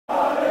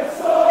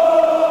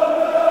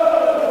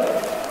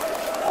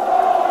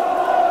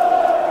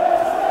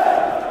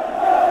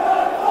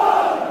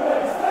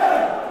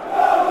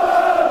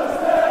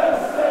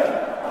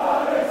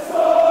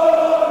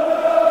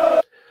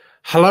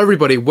Hello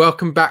everybody,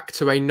 welcome back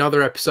to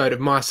another episode of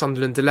My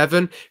Sunderland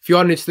 11. If you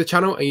are new to the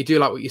channel and you do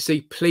like what you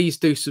see, please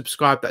do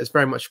subscribe, that is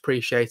very much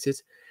appreciated.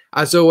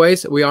 As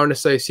always, we are in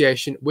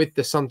association with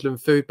the Sunderland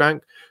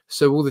Foodbank,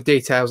 so all the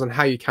details on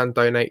how you can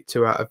donate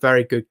to a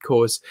very good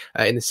cause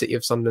in the city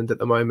of Sunderland at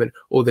the moment,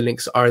 all the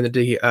links are in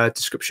the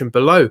description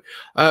below.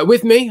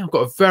 With me, I've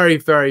got a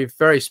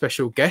very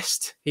special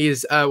guest. He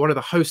is one of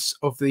the hosts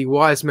of the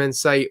Wise Men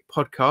Say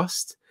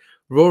podcast,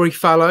 Rory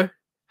Fallow.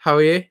 How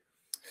are you?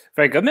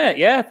 Very good, mate.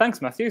 Yeah,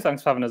 thanks, Matthew.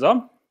 Thanks for having us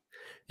on.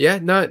 Yeah,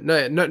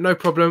 no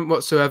problem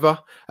whatsoever.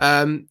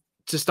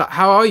 Just like,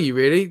 how are you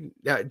really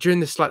during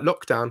this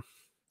lockdown?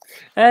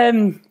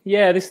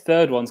 Yeah, this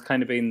third one's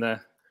kind of been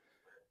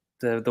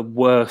the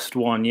worst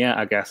one yet,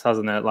 I guess,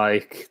 hasn't it?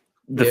 Like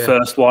the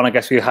first one, I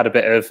guess we had a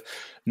bit of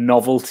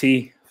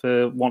novelty,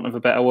 for want of a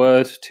better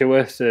word, to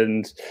it,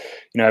 and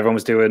everyone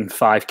was doing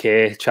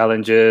 5K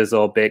challenges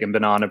or baking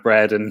banana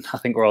bread, and I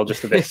think we're all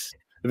just a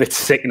bit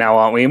sick now,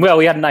 aren't we? And well,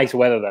 we had nice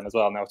weather then as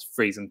well. Now it's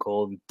freezing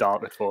cold and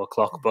dark at 4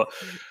 o'clock. But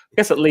I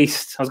guess at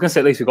least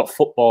we've got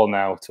football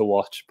now to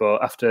watch.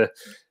 But after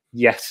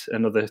yet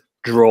another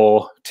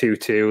draw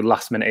 2-2,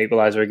 last minute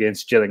equaliser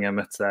against Gillingham,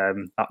 it's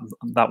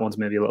that one's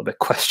maybe a little bit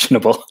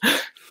questionable.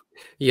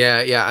 Yeah,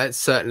 it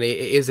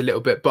is a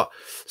little bit. But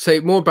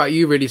say more about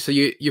you, really. So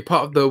you're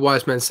part of the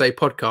Wise Men Say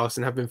podcast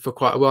and have been for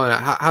quite a while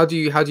now. How do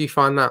you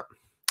find that?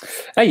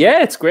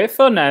 Yeah, it's great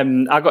fun.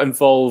 I got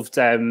involved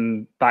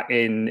back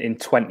in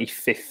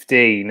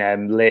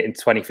 2015, late in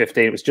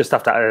 2015. It was just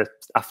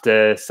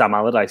after Sam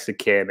Allardyce had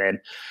came in,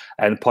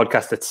 and the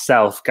podcast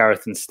itself,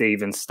 Gareth and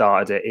Stephen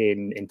started it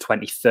in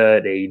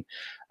 2013.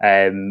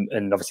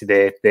 And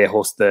obviously they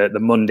host the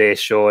Monday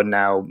show, and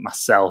now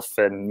myself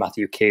and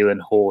Matthew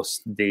Keelan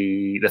host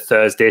the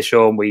Thursday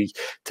show, and we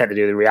tend to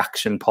do the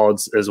reaction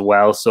pods as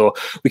well. So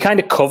we kind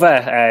of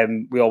cover,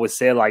 we always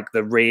say, like,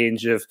 the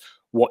range of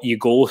what you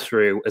go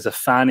through as a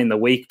fan in the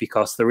week,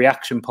 because the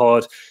reaction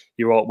pod,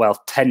 you all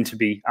tend to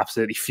be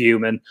absolutely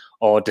fuming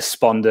or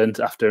despondent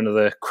after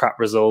another crap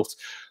result.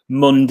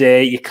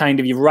 Monday,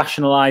 you've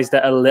rationalized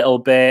it a little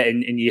bit,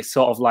 and you're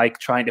sort of like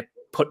trying to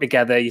put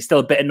together, you're still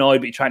a bit annoyed,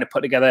 but you're trying to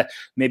put together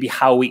maybe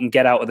how we can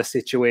get out of the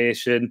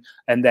situation.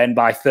 And then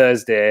by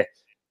Thursday,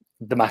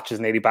 the match is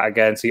nearly back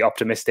again, so you're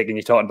optimistic and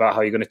you're talking about how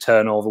you're going to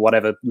turn over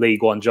whatever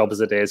League One job as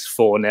it is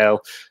 4-0,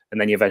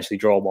 and then you eventually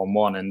draw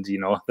 1-1, and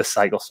the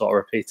cycle sort of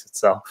repeats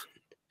itself.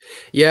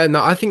 Yeah,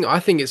 no, I think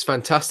it's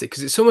fantastic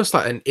because it's almost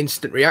like an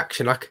instant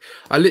reaction. Like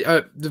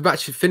the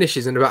match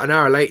finishes, and about an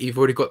hour later, you've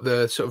already got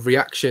the sort of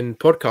reaction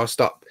podcast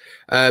up.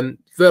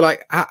 But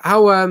like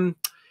how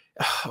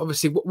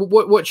obviously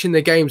watching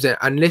the games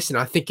and listen,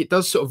 I think it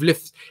does sort of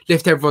lift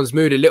everyone's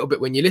mood a little bit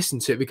when you listen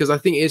to it, because I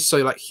think it is so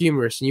like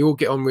humorous, and you all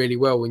get on really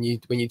well when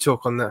you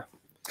talk on there.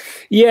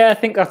 Yeah, I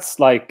think that's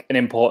like an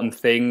important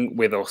thing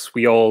with us.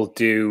 We've all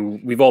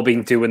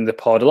been doing the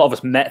pod. A lot of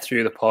us met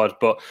through the pod,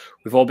 but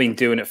we've all been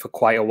doing it for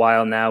quite a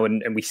while now,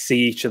 and we see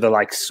each other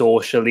like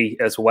socially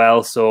as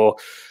well. So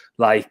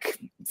like,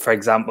 for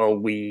example,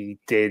 we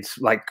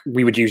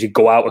would usually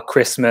go out at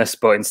Christmas,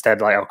 but instead,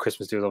 like, our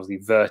Christmas do was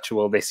obviously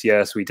virtual this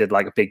year. So we did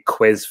like a big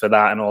quiz for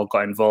that and all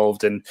got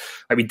involved. And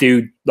like, we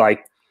do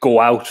like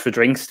go out for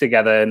drinks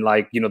together, and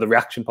like, the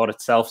reaction pod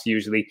itself is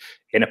usually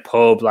in a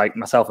pub. Like,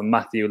 myself and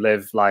Matthew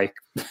live like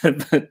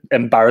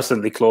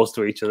embarrassingly close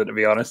to each other, to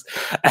be honest.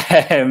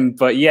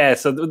 But yeah,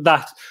 so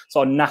that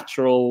sort of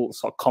natural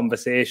sort of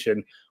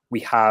conversation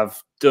we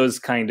have does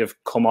kind of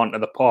come onto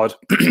the pod.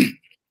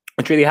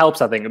 Which really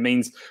helps, I think. It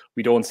means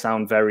we don't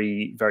sound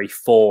very, very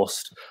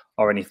forced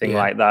or anything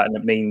like that. And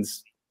it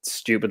means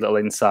stupid little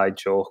inside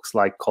jokes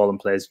like calling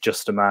players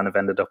just a man have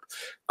ended up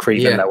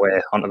creeping their way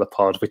onto the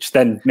pod, which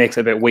then makes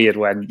it a bit weird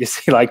when you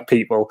see like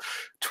people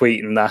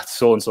tweeting that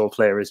so-and-so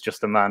player is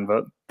just a man.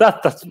 But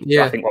that's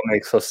I think what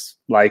makes us,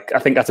 like, I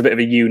think that's a bit of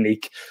a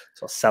unique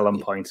sort of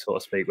selling point, so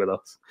to speak, with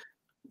us.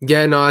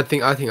 Yeah, no, I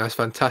think that's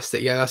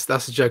fantastic. Yeah,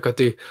 that's a joke I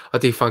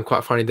do find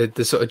quite funny.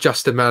 The sort of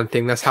just a man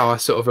thing. That's how I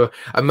sort of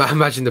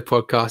imagine the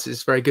podcast.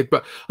 It's very good.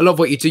 But I love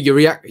what you do.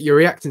 You're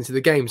reacting to the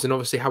games, and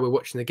obviously how we're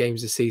watching the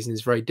games this season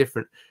is very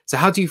different. So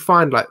how do you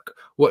find like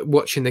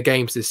watching the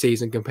games this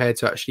season compared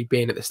to actually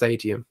being at the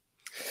stadium?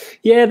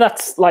 Yeah,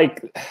 that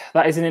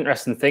is an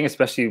interesting thing,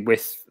 especially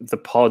with the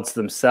pods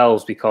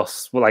themselves,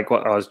 because, well, like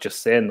what I was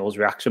just saying, those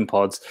reaction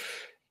pods,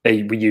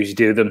 we usually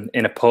do them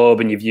in a pub,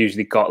 and you've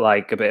usually got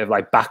like a bit of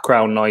like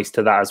background noise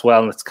to that as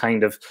well, and it's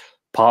kind of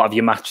part of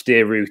your match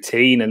day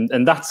routine,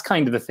 and that's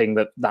kind of the thing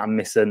that I'm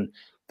missing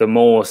the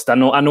most. I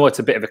know it's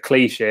a bit of a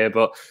cliche,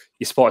 but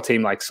you support a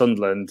team like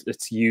Sunderland,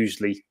 it's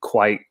usually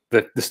quite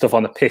the stuff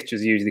on the pitch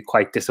is usually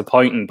quite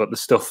disappointing, but the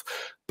stuff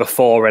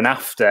before and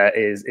after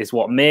is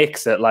what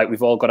makes it. Like,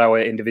 we've all got our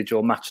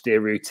individual match day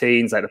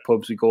routines, like the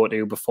pubs we go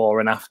to before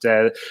and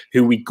after,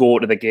 who we go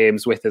to the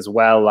games with as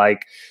well.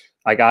 Like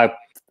I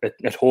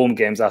at home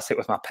games, I sit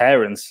with my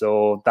parents,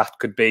 so that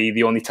could be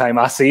the only time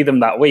I see them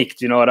that week.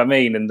 Do you know what I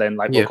mean? And then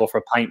like we'll go for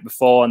a pint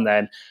before, and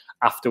then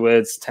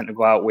afterwards, tend to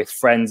go out with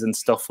friends and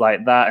stuff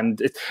like that.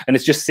 And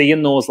it's just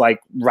seeing those like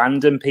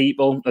random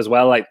people as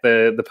well, like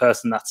the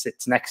person that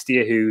sits next to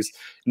you whose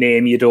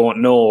name you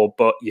don't know,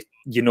 but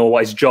you know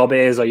what his job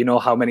is, or you know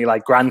how many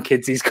like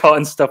grandkids he's got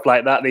and stuff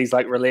like that. These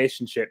like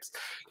relationships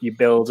you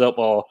build up,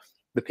 or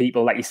the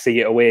people that you see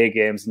at away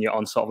games and you're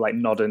on sort of like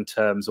nodding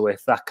terms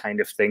with, that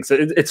kind of thing. So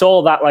it's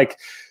all that like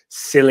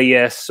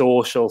sillier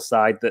social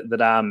side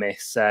that I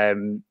miss.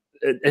 And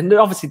it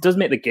obviously does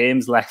make the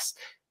games less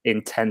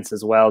intense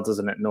as well,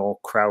 doesn't it? No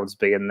crowds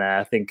being there.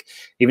 I think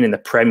even in the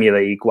Premier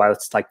League, while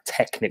it's like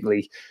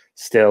technically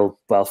still,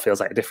 well, feels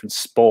like a different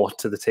sport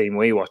to the team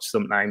we watch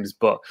sometimes,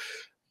 but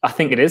I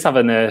think it is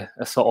having a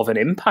sort of an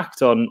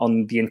impact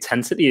on the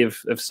intensity of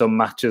some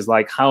matches.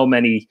 Like, how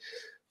many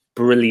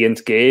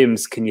brilliant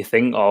games can you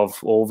think of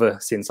over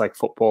since like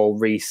football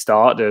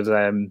restarted?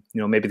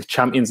 Maybe the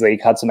Champions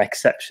League had some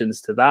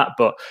exceptions to that,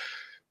 but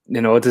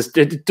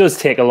it does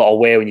take a lot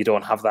away when you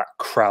don't have that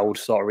crowd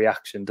sort of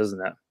reaction,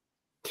 doesn't it?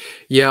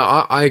 Yeah,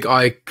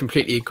 I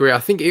completely agree. I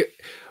think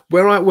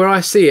where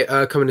I see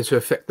it coming into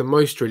effect the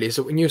most really is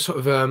that when you're sort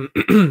of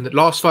the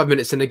last 5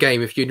 minutes in the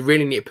game, if you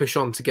really need to push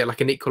on to get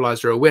like an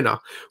equaliser or a winner,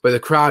 where the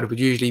crowd would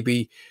usually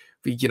be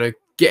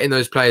getting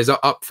those players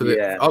up for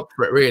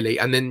it really,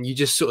 and then you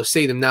just sort of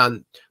see them now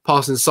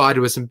passing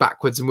sideways and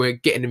backwards, and we're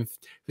getting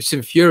it's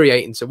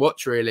infuriating to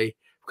watch really,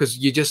 because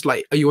you just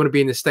like, you want to be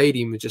in the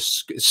stadium and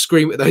just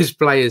scream at those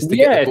players to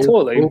get the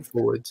ball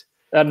forward.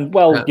 And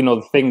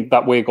the thing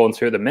that we're going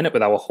through at the minute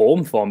with our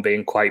home form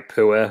being quite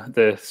poor,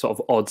 the sort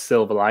of odd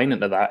silver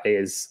lining to that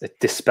is it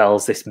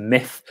dispels this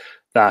myth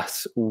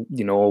that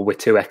we're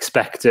too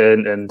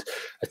expectant and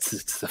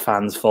it's the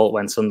fans' fault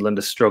when Sunderland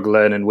is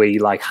struggling and we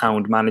like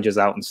hound managers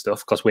out and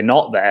stuff, because we're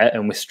not there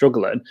and we're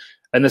struggling.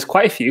 And there's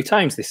quite a few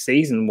times this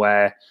season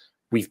where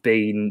we've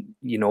been,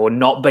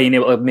 not being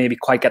able to maybe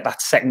quite get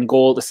that second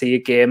goal to see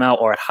a game out,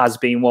 or it has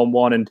been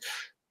 1-1. And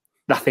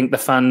I think the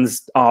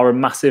fans are a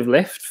massive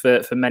lift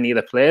for many of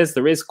the players.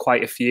 There is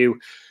quite a few,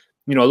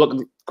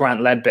 look,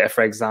 Grant Ledbetter,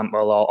 for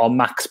example, or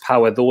Max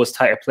Power, those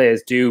type of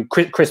players do.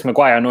 Chris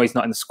Maguire, I know he's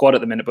not in the squad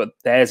at the minute, but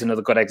there's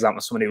another good example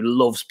of someone who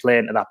loves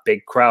playing to that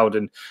big crowd.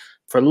 And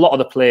for a lot of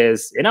the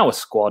players in our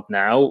squad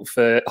now,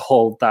 for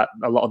all that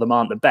a lot of them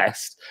aren't the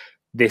best,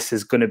 this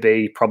is going to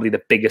be probably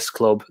the biggest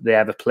club they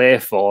ever play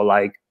for.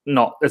 Like,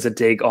 not as a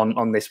dig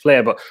on this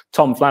player, but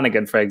Tom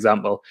Flanagan, for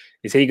example,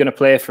 is he going to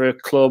play for a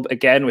club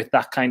again with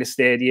that kind of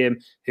stadium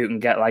who can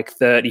get like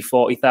 30,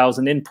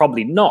 40,000 in?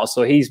 Probably not.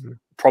 So he's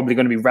probably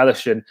going to be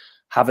relishing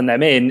having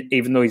them in,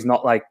 even though he's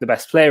not like the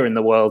best player in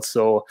the world.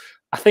 So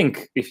I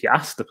think if you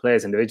ask the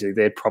players individually,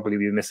 they'd probably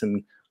be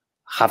missing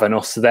having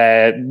us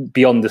there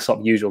beyond the sort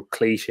of usual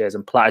cliches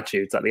and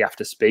platitudes that they have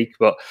to speak.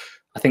 But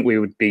I think we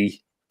would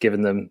be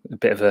giving them a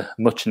bit of a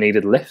much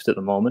needed lift at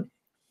the moment.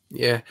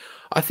 Yeah,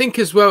 I think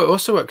as well, it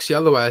also works the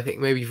other way. I think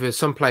maybe for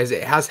some players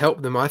it has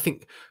helped them. I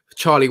think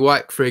Charlie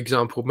White, for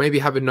example, maybe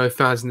having no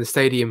fans in the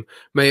stadium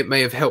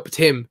may have helped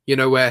him,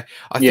 where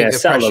I think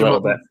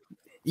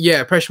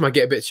the pressure might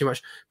get a bit too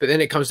much. But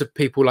then it comes to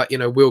people like,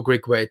 Will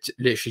Grigg, where it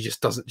literally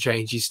just doesn't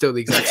change. He's still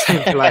the exact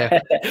same player.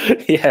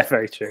 Yeah,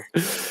 very true.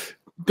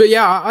 But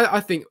yeah,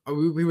 I think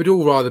we would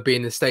all rather be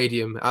in the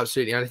stadium,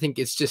 absolutely. And I think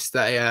it's just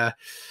that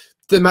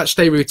the match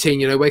day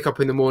routine, wake up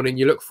in the morning,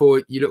 you look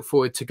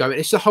forward to going.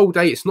 It's the whole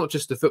day. It's not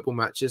just the football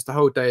match. It's the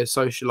whole day of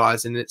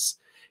socialising.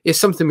 It's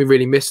something we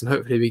really miss, and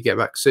hopefully we get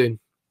back soon.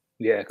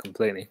 Yeah,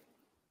 completely.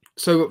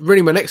 So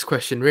really my next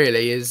question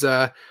really is,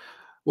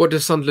 what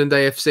does Sunderland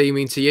AFC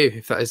mean to you,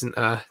 if that isn't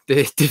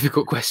the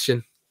difficult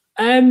question?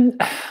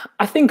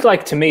 I think,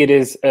 like, to me, it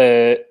is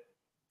a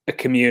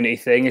community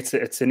thing.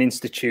 It's an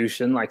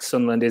institution. Like,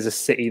 Sunderland is a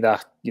city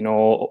that,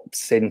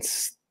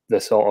 since the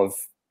sort of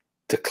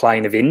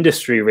decline of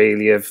industry,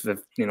 really, of the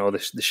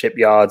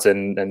shipyards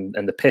and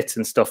the pits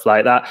and stuff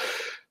like that,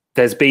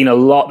 there's been a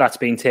lot that's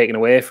been taken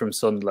away from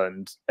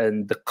Sunderland,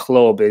 and the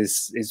club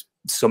is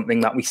something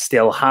that we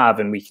still have,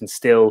 and we can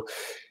still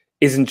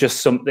isn't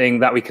just something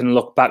that we can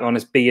look back on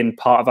as being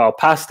part of our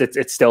past.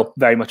 It's still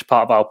very much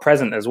part of our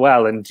present as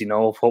well, and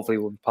hopefully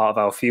will be part of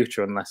our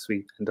future, unless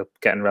we end up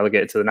getting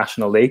relegated to the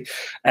National League.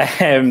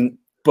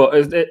 But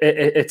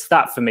it's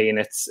that for me, and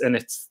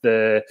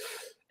it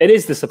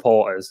is the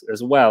supporters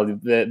as well,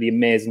 the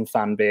amazing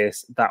fan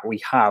base that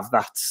we have.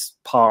 That's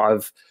part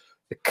of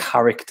the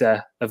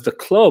character of the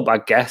club, I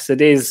guess.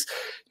 It is,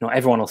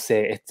 everyone will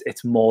say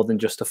it's more than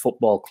just a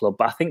football club,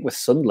 but I think with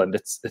Sunderland,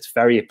 it's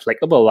very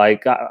applicable.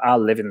 Like, I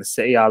live in the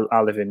city,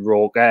 I live in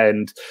Roker,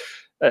 and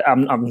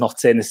I'm not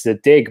saying this is a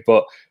dig,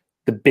 but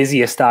the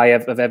busiest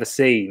I've ever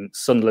seen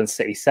Sunderland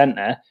City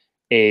Centre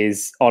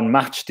is on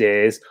match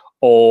days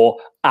or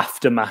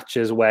after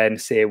matches when,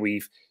 say,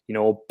 we've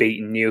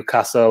beaten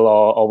Newcastle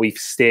or we've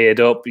stayed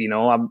up.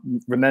 I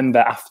remember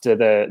after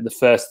the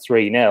first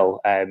 3-0,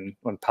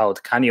 when Paolo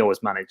Di Canio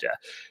was manager,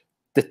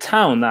 the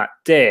town that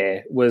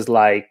day was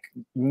like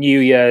New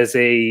Year's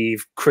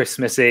Eve,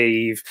 Christmas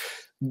Eve,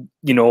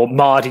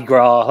 Mardi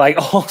Gras, like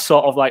all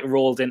sort of like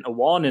rolled into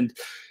one. And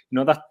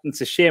that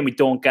it's a shame we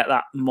don't get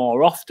that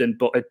more often,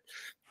 but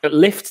it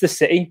lifts the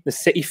city. The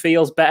city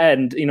feels better,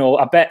 and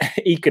I bet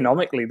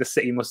economically the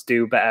city must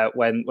do better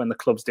when the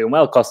club's doing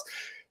well. Because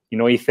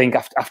you think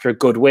after a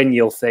good win,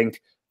 you'll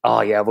think,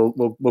 oh yeah,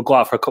 we'll go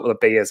out for a couple of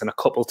beers, and a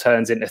couple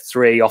turns into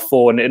 3 or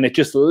 4, and it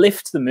just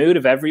lifts the mood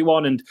of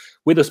everyone. And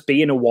with us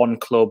being a one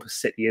club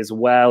city as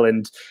well,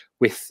 and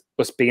with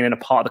us being in a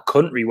part of the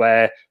country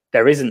where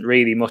there isn't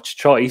really much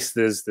choice.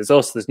 There's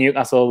us, there's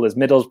Newcastle, there's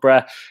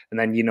Middlesbrough, and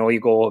then you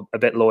go a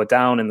bit lower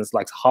down, and there's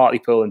like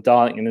Hartlepool and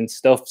Darlington and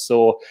stuff.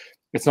 So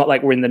it's not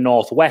like we're in the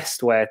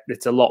northwest where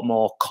it's a lot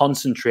more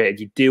concentrated.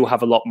 You do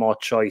have a lot more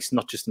choice,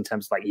 not just in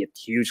terms of like your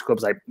huge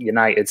clubs like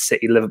United,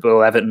 City,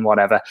 Liverpool, Everton,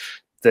 whatever.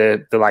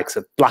 The likes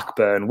of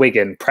Blackburn,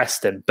 Wigan,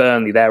 Preston,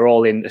 Burnley, they're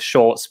all in a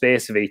short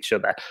space of each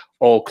other.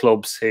 All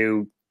clubs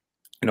who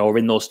are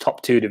in those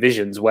top 2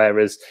 divisions,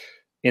 whereas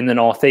in the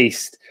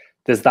northeast,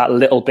 there's that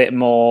little bit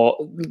more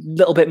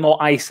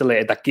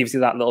isolated. That gives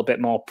you that little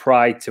bit more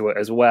pride to it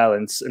as well.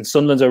 And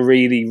Sunderland's a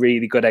really,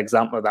 really good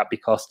example of that,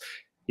 because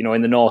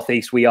in the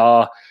northeast we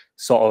are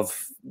sort of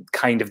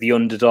kind of the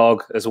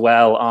underdog as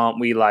well, aren't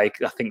we?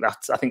 Like I think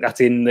that's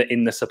in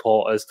the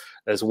supporters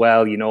as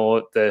well.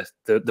 The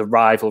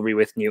rivalry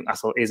with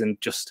Newcastle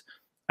isn't just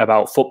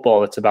about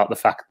football; it's about the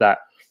fact that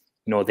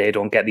they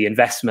don't get the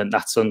investment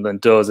that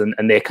Sunderland does, and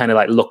they kind of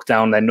like look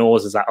down their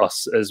noses at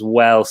us as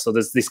well. So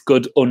there's this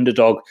good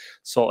underdog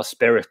sort of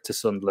spirit to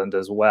Sunderland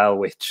as well,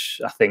 which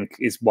I think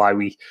is why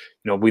we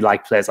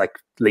like players like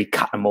Lee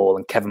Cattermole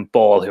and Kevin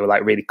Ball, who are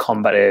like really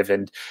combative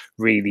and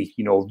really,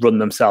 run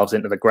themselves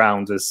into the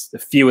ground. There's a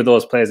few of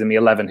those players in the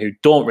 11 who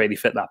don't really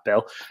fit that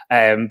bill,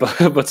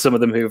 but some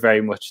of them who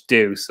very much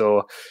do.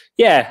 So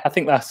yeah, I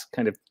think that's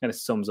kind of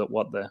sums up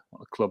what the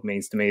club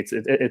means to me.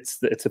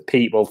 It's a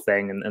people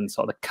thing and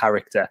sort of the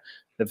character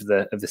of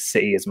the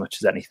city as much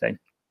as anything.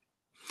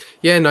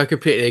 Yeah, no, I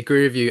completely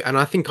agree with you, and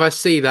I think I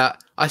see the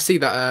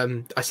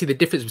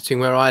difference between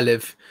where I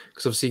live,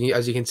 because obviously,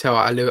 as you can tell,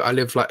 I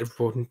live like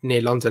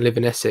near London. I live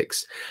in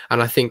Essex,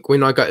 and I think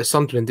when I go to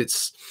Sunderland,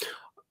 it's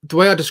the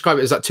way I describe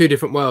it is like 2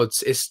 different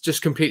worlds. It's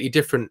just completely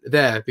different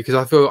there, because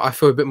I feel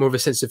a bit more of a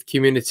sense of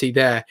community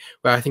there,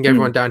 where I think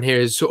everyone down here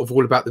is sort of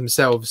all about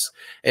themselves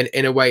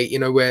in a way,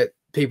 where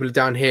people are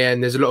down here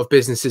and there's a lot of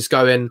businesses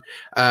going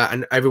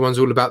and everyone's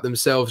all about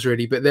themselves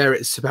really, but there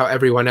it's about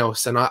everyone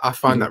else, and I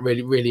find that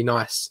really, really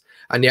nice.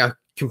 And yeah, I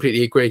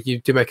completely agree. You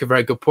do make a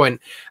very good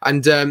point.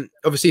 And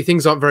obviously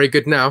things aren't very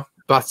good now,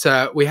 but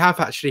we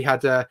have actually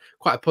had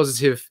quite a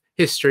positive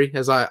history,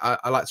 as I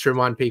like to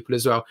remind people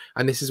as well.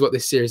 And this is what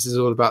this series is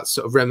all about,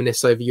 sort of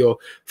reminisce over your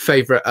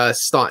favourite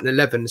starting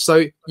 11.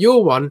 So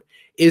your one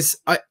is,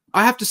 I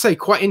have to say,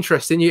 quite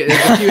interesting.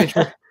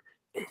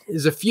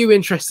 There's a few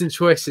interesting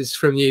choices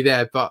from you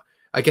there, but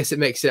I guess it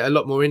makes it a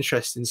lot more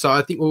interesting. So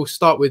I think we'll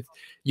start with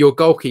your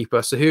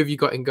goalkeeper. So who have you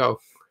got in goal?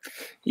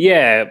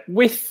 Yeah,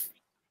 with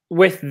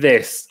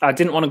this, I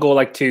didn't want to go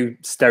like too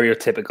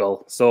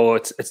stereotypical. So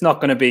it's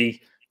not going to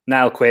be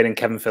Niall Quinn and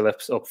Kevin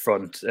Phillips up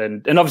front,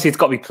 and obviously it's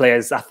got to be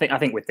players. I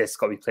think with this, it's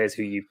got to be players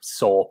who you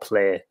saw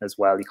play as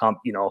well. You can't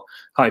be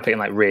picking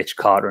like Rach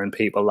Carter and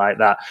people like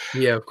that.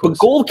 Yeah, of course.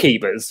 But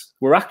goalkeepers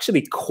were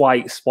actually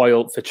quite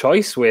spoiled for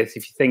choice with.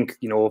 If you think,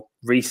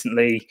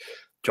 recently,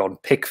 John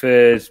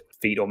Pickford,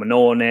 Vito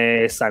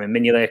Manone, Simon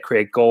Mignolet,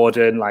 Craig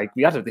Gordon, like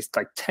we had this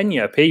like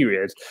 10-year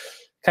period,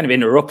 kind of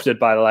interrupted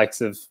by the likes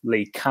of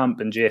Lee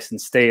Camp and Jason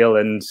Steele,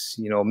 and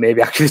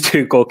maybe actually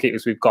 2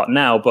 goalkeepers we've got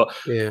now. But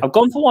yeah, I've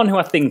gone for one who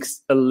I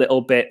think's a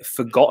little bit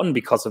forgotten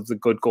because of the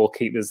good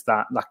goalkeepers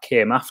that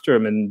came after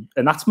him, and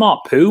that's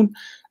Mark Poom.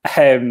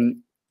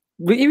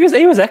 He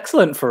was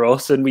excellent for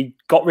us, and we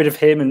got rid of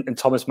him and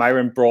Thomas Meyer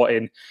and brought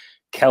in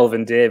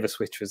Kelvin Davis,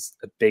 which was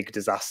a big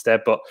disaster.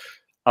 But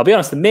I'll be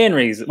honest, the main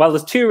reason, well,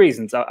 there's 2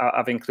 reasons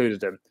I've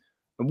included him.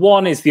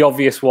 One is the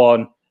obvious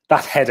one,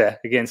 that header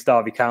against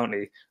Derby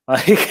County.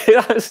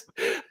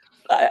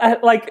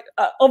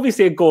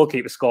 Obviously a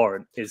goalkeeper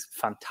scoring is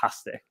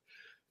fantastic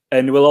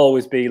and will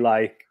always be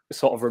like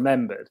sort of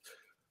remembered.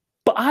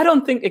 But I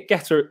don't think it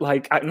gets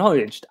like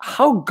acknowledged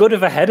how good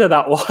of a header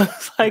that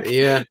was.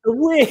 The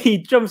way he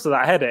jumps to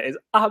that header is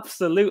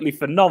absolutely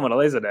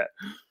phenomenal, isn't it?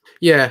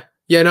 Yeah.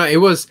 Yeah, no, it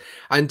was.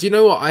 And do you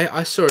know what?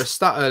 I saw a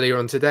stat earlier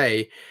on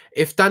today.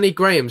 If Danny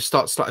Graham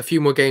starts like a few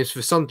more games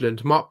for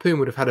Sunderland, Mark Poom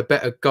would have had a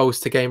better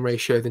goals to game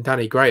ratio than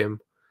Danny Graham.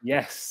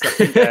 Yes,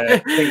 I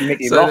think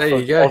Mickey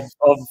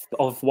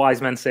of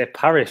Wise Men Say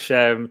Parish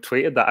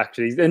tweeted that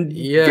actually, and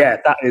yeah,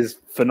 that is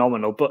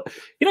phenomenal. But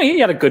he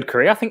had a good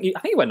career. I think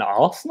he went to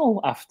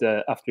Arsenal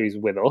after he's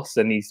with us,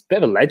 and he's a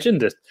bit of a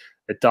legend at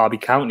Derby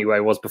County where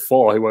he was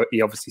before. Who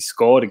he obviously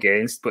scored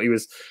against, but he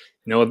was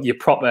your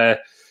proper.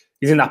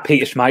 He's in that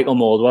Peter Schmeichel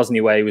mold, wasn't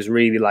he? Where he was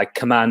really like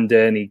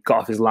commanding. He got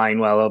off his line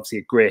well. Obviously,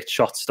 a great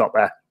shot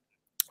stopper.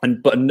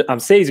 But I'm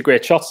saying he's a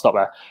great shot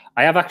stopper.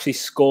 I have actually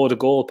scored a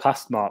goal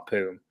past Mark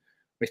Poom,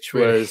 which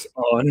was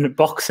on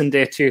Boxing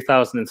Day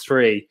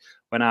 2003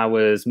 when I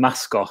was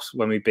mascot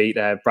when we beat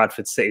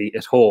Bradford City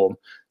at home.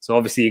 So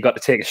obviously you got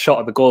to take a shot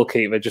at the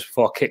goalkeeper just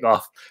before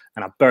kick-off,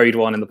 and I buried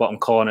one in the bottom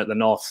corner at the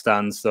north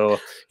stand. So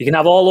you can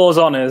have all those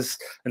honours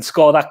and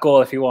score that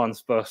goal if he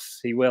wants, but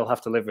he will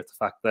have to live with the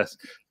fact that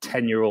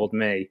 10-year-old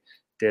me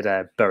did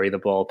bury the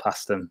ball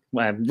past him.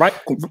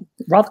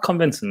 Rather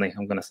convincingly,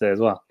 I'm going to say as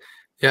well.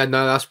 Yeah,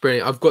 no, that's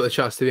brilliant. I've got the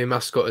chance to be a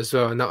mascot as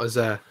well, and that was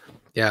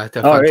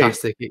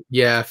fantastic. Really?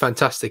 Yeah,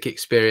 fantastic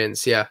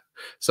experience. Yeah,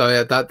 so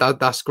yeah,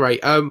 that's great.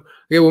 Yeah,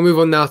 we'll move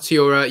on now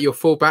to your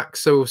fullback.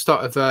 So we'll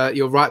start with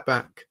your right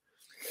back.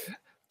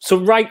 So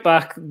right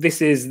back,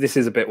 this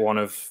is a bit one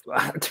of,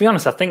 to be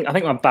honest, I think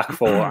my back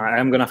four, I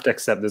am going to have to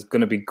accept there's going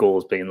to be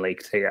goals being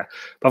leaked here.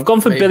 But I've gone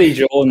for Billy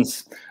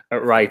Jones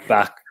at right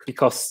back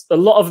because a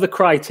lot of the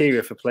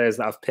criteria for players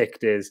that I've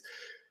picked is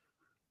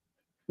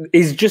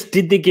just,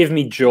 did they give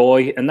me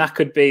joy? And that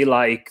could be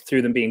like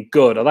through them being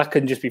good, or that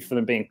could just be for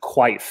them being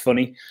quite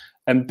funny.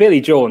 And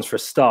Billy Jones, for a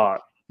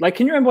start, like,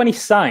 can you remember when he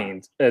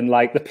signed and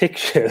like the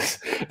pictures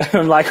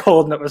and like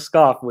holding up a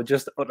scarf were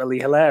just utterly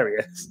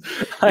hilarious?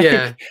 Like,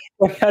 yeah.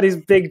 He had his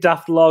big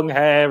daft long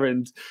hair,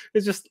 and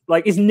it's just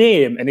like his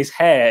name and his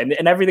hair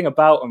and everything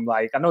about him.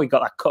 Like, I know he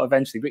got that cut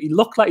eventually, but he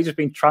looked like he's just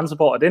been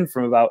transported in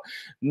from about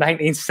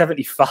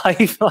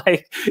 1975.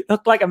 Like, he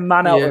looked like a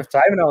man out of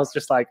time. And I was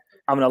just like,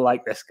 I'm going to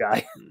like this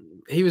guy.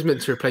 He was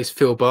meant to replace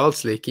Phil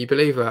Bardsley. Can you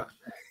believe that?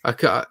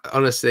 I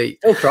honestly,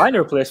 still trying to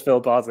replace Phil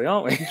Bardsley,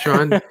 aren't we?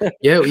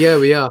 Yeah,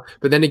 we are.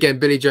 But then again,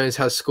 Billy Jones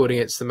has scored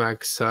against the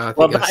Mags. So I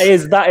think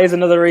that is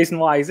another reason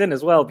why he's in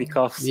as well,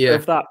 because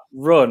of that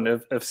run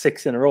of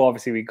 6 in a row.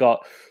 Obviously, we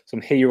got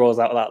some heroes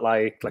out of that,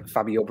 like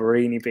Fabio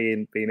Borini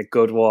being a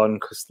good one,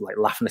 because like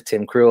laughing at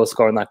Tim Krul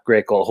scoring that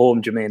great goal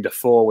home, Jermaine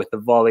Defoe with the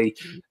volley,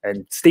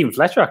 and Stephen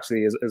Fletcher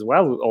actually as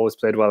well always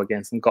played well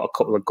against them, got a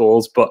couple of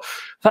goals. But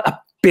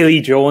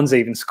Billy Jones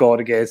even scored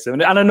against him,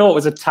 and I know it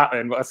was a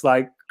tap-in, but it's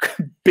like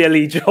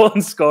Billy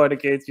Jones scoring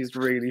against you is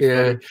really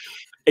funny.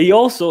 He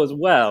also, as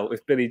well,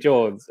 with Billy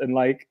Jones, and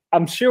like,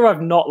 I'm sure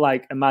I've not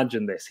like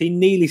imagined this, he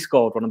nearly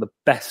scored one of the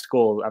best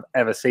goals I've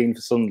ever seen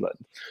for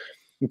Sunderland.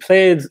 He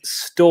played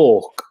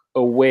Stoke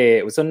away.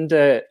 It was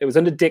under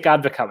Dick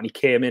Advocat when he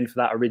came in for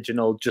that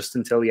original just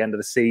until the end of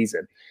the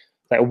season.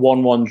 Like a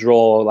 1-1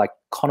 draw. Like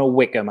Connor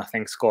Wickham, I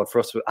think, scored for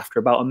us after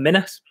about a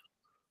minute,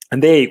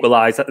 and they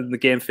equalised. The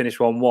game finished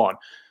 1-1.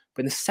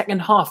 But in the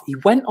second half, he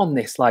went on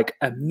this like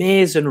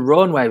amazing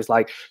run where he was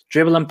like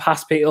dribbling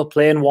past people,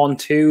 playing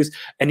 1-2s,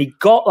 and he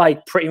got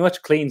like pretty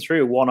much clean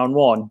through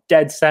 1-on-1,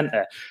 dead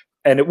centre.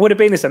 And it would have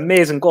been this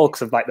amazing goal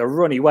because of like the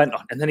run he went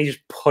on, and then he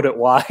just put it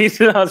wide.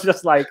 And I was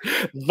just like,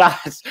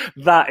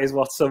 that is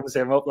what sums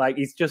him up. Like,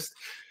 he's just,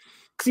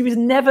 because he was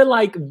never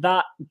like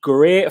that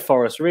great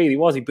for us, really,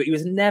 was he? But he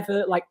was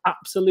never like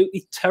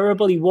absolutely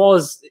terrible. He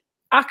was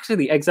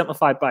actually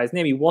exemplified by his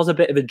name. He was a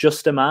bit of a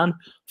just a man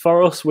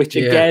for us, which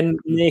again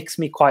makes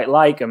me quite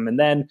like him. And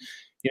then,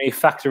 you know, you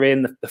factor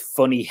in the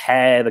funny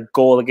hair, the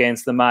goal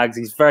against the Mags.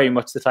 He's very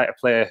much the type of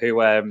player who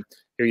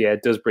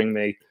does bring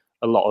me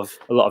a lot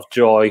of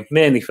joy,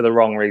 mainly for the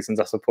wrong reasons,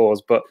 I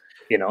suppose. But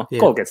you know,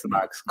 goal against the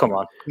Mags. Come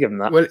on, give him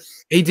that. Well,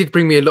 he did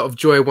bring me a lot of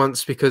joy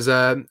once because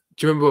do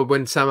you remember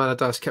when Sam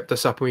Allardyce kept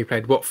us up and we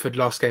played Watford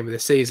last game of the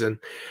season?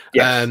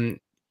 Yes.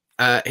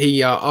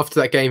 He after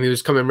that game, he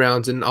was coming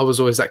round, and I was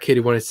always that kid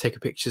who wanted to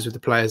take pictures with the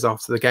players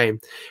after the game.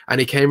 And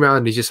he came round,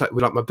 and he just like,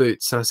 would like my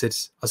boots, and I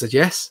said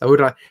yes, I would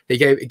like. He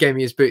gave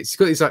me his boots. He's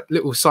got these like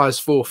little size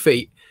 4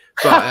 feet,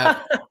 but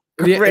at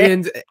the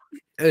end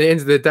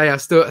of the day, I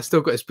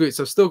still got his boots.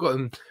 I've still got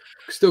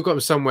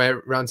them somewhere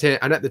around here.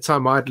 And at the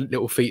time, I had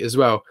little feet as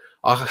well.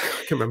 I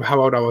can't remember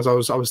how old I was.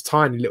 I was a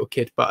tiny little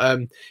kid, but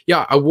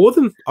I wore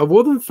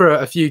them. For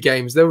a few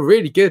games. They were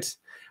really good.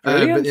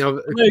 But, you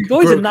know, he's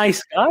always a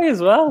nice guy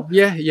as well.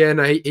 Yeah,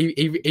 no,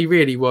 he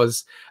really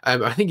was.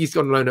 I think he's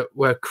gone on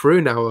loan at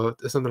Crewe now or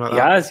something like that. He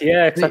has,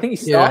 yeah, because I think he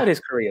started his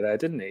career there,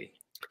 didn't he?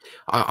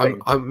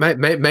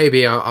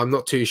 Maybe I'm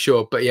not too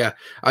sure, but yeah,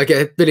 I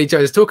get Billy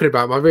Jones talking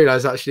about him. I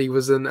realised actually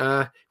wasn't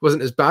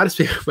as bad as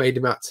people made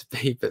him out to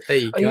be. But there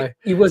you go.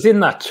 He was in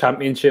that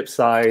Championship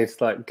side,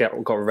 like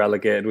got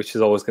relegated, which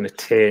is always going to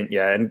taint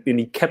you. And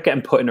he kept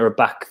getting put into a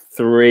back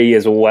 3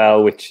 as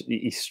well, which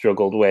he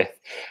struggled with.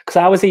 Because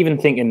I was even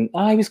thinking,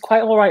 he was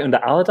quite all right under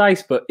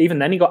Allardyce, but even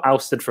then he got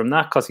ousted from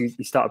that because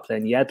he started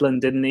playing Yedlin,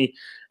 didn't he?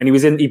 And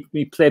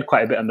he played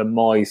quite a bit under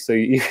Moyes, so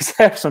he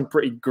had some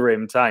pretty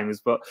grim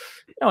times. But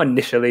you know,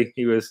 initially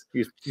he was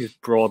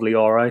broadly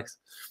all right.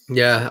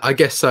 Yeah, I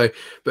guess so.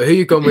 But who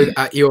you gone with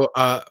at your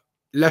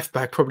left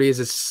back probably is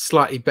a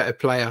slightly better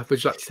player.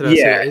 Would you like to tell us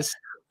who it is?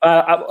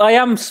 I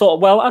am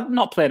I'm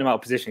not playing him out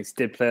of position. He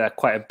did play that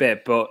quite a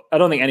bit, but I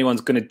don't think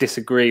anyone's going to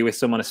disagree with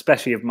someone,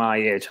 especially of my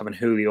age, having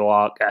Julio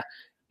Arca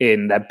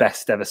in their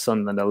best ever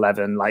Sunderland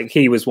 11. Like,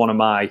 he was one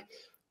of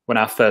when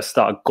I first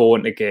started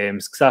going to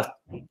games, because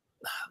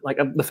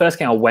the first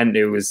game I went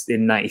to was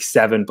in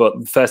 97, but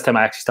the first time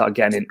I actually started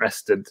getting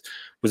interested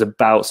was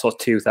about sort of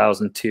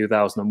 2000,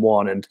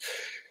 2001. And,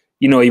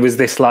 you know, he was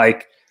this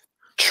like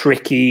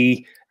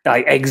tricky,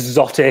 like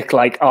exotic,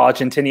 like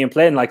Argentinian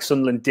playing, like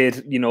Sunderland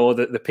did. You know,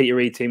 the Peter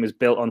Reid team was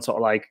built on sort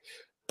of like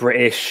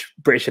British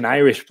and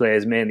Irish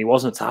players mainly,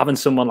 wasn't it? So having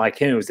someone like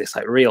him who was this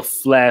like real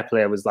flair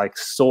player was like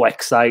so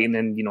exciting,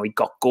 and you know, he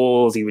got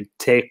goals, he would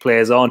take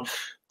players on.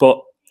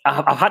 But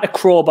I've had to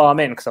crowbar him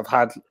in because I've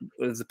had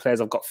the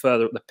players I've got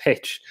further up the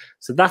pitch,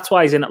 so that's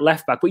why he's in at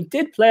left back. But he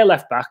did play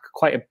left back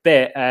quite a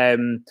bit.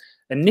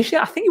 Initially,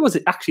 I think he was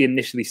actually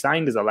initially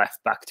signed as a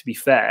left back, to be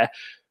fair.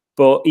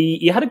 But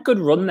he had a good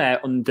run there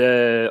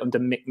under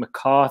Mick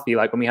McCarthy.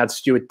 Like when we had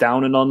Stuart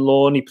Downing on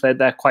loan, he played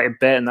there quite a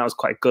bit, and that was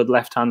quite a good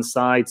left-hand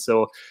side.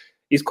 So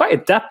he's quite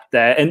adept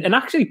there. And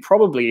actually,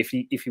 probably if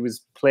he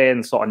was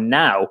playing sort of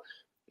now,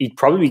 he'd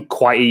probably be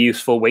quite a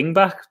useful wing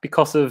back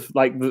because of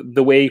like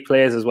the way he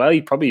plays as well.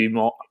 He'd probably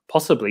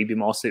possibly be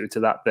more suited to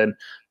that than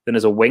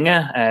as a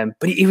winger.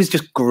 But he was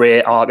just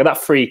great. That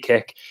free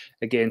kick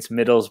against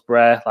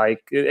Middlesbrough,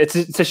 like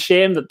it's a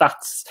shame that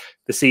that's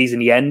the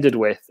season he ended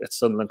with at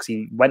Sunderland, because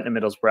he went to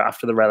Middlesbrough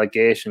after the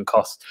relegation,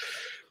 because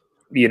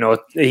you know,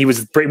 he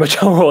was pretty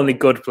much our only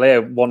good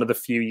player, one of the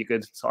few you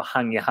could sort of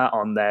hang your hat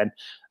on then.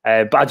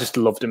 But I just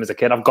loved him as a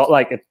kid. I've got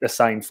like a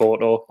signed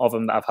photo of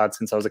him that I've had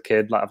since I was a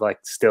kid, that I've like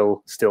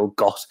still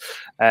got.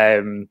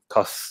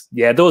 Because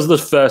yeah,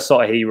 those first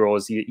sort of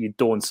heroes you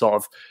don't sort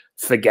of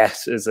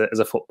forget as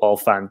a football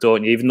fan,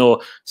 don't you? Even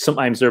though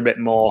sometimes they're a bit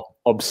more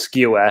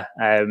obscure.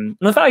 And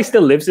the fact he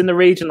still lives in the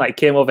region, like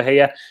he came over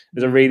here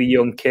as a really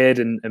young kid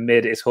and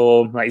made it his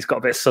home. Like he's got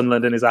a bit of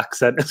Sunderland in his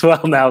accent as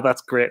well now.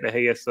 That's great to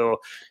hear. So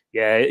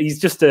yeah, he's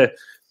just an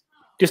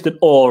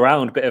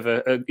all-around bit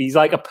of he's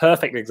like a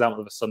perfect example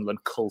of a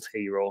Sunderland cult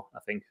hero, I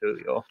think,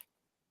 Julio.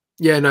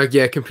 Yeah, no,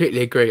 yeah,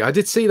 completely agree. I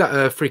did see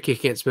that free kick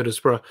against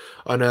Middlesbrough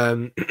on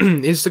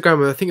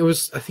Instagram. I think it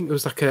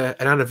was like an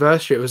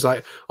anniversary. It was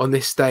like on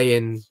this day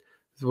in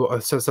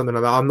something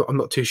like that. I'm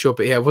not too sure,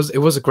 but yeah, it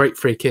was a great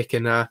free kick,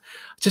 and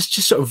just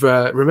sort of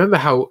remember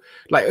how,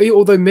 like,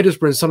 although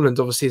Middlesbrough and Sunderland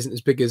obviously isn't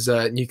as big as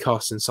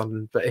Newcastle and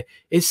Sunderland, but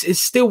it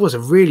still was a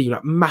really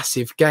like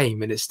massive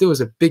game, and it still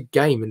was a big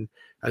game, and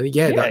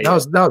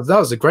that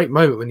was a great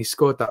moment when he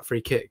scored that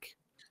free kick.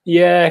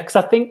 Yeah, because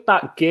I think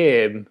that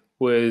game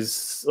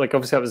was like,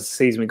 obviously that was the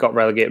season we got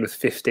relegated with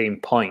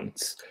 15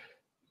 points,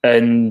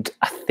 and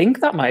I think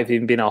that might have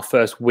even been our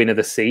first win of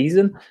the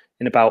season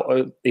in about,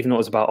 even though it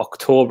was about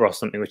October or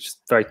something, which is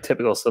very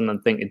typical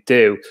Sunderland thing to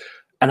do.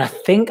 And I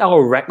think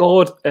our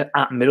record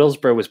at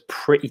Middlesbrough was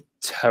pretty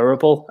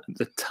terrible at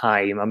the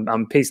time.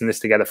 I'm piecing this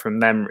together from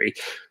memory.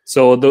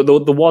 So there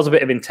was a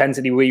bit of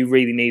intensity. We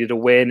really needed a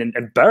win,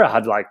 and Borough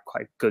had like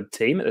quite a good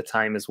team at the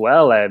time as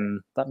well.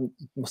 That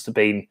must have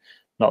been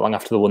not long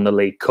after they won the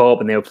League Cup,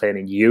 and they were playing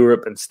in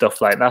Europe and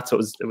stuff like that. So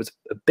it was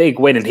a big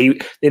win,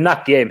 and in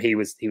that game he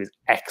was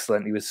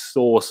excellent. He was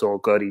so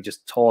good. He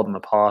just tore them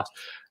apart.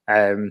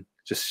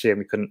 Just shame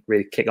we couldn't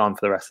really kick on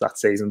for the rest of that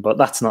season, but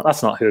that's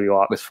not Julio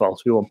Arca's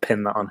fault. We won't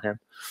pin that on him.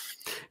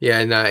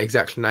 Yeah, no,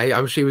 exactly. No,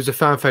 I'm sure he was a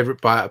fan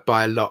favourite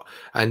by a lot,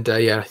 and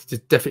yeah, he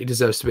definitely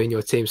deserves to be in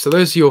your team. So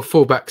those are your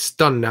fullbacks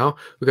done. Now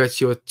we go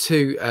to your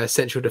two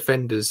central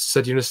defenders.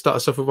 So do you want to start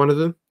us off with one of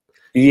them?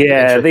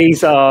 Yeah,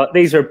 these are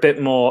a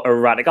bit more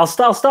erratic. I'll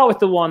start with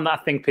the one that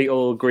I think people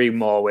will agree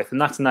more with, and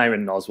that's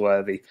Nyron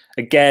Nosworthy.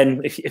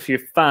 Again, if you're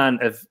a fan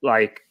of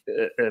like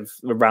of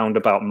around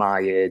about my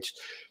age,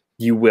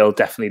 you will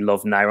definitely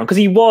love Nyron, because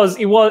he was.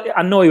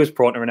 I know he was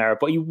prone to an error,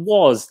 but he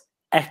was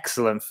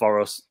excellent for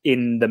us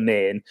in the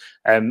main.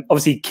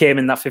 Obviously, he came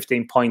in that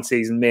 15-point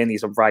season mainly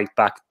as a right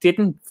back.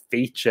 Didn't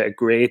feature a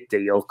great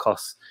deal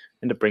because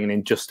ended up bringing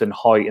in Justin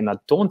Hoyt, and I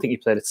don't think he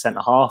played at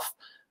centre half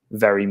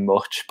very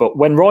much. But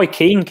when Roy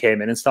Keane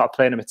came in and started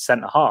playing him at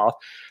centre half,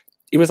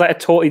 he was like a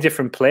totally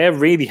different player.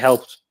 Really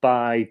helped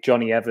by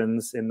Johnny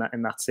Evans in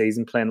that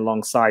season, playing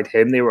alongside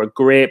him. They were a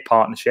great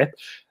partnership.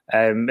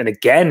 And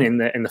again in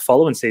the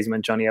following season,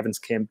 when Johnny Evans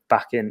came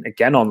back in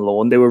again on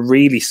loan, they were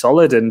really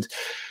solid. And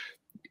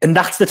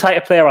that's the type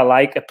of player I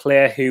like, a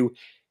player who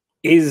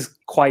is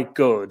quite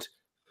good,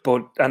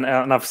 but and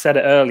I've said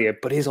it earlier,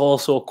 but is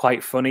also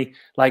quite funny.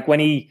 Like when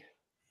he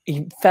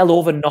fell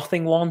over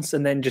nothing once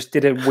and then just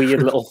did a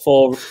weird little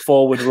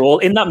forward roll.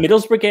 In that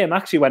Middlesbrough game,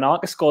 actually, when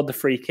Arca scored the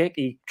free kick,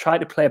 he tried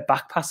to play a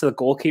back pass to the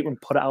goalkeeper and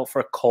put it out for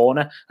a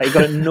corner. Like, he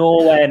got it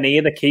nowhere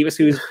near the keeper,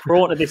 so he was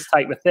prone to this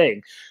type of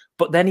thing.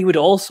 But then he would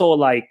also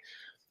like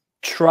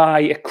try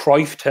a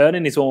Cruyff turn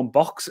in his own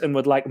box and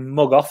would like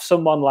mug off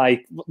someone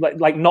like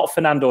not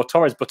Fernando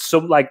Torres, but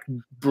some like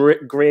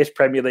great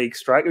Premier League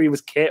striker. He was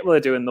capable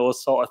of doing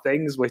those sort of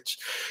things, which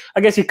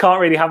I guess you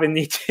can't really have in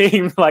the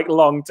team like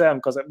long term,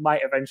 because it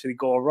might eventually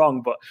go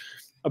wrong. But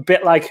a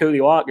bit like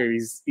Julio Arca,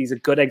 he's a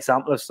good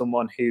example of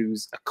someone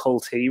who's a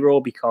cult hero,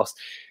 because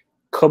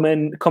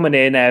coming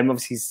in,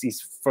 obviously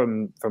he's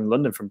from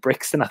London, from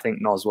Brixton, I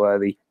think,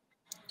 Nosworthy.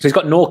 So he's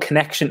got no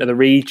connection to the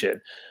region,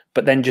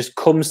 but then just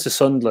comes to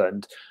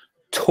Sunderland,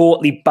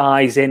 totally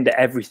buys into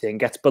everything,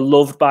 gets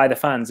beloved by the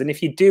fans. And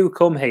if you do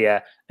come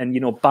here and,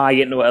 buy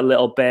into it a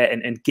little bit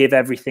and give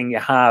everything you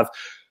have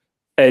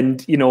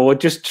and,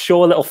 just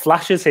show little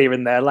flashes here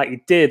and there like you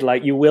did,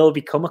 like you will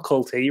become a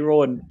cult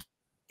hero. And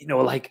you know,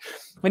 like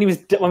when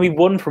we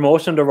won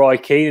promotion under Roy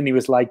Keane, and he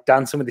was like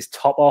dancing with his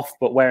top off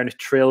but wearing a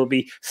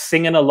trilby,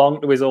 singing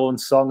along to his own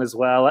song as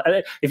well.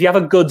 And if you have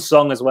a good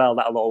song as well,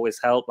 that'll always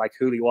help. Like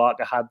Hooli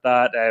Walker had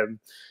that.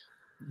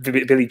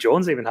 Billy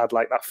Jones even had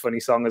like that funny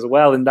song as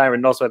well. And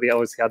Darren Nosworthy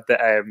always had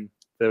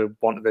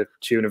the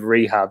tune of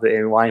Rehab, the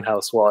Amy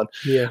Winehouse one.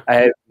 Yeah.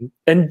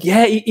 And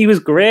yeah, he was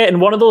great. And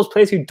one of those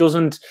players who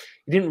didn't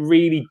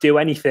really do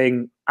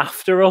anything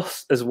after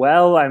us as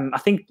well. I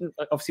think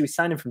obviously we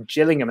signed him from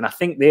Gillingham, and I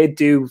think they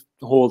do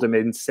hold him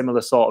in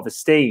similar sort of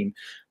esteem.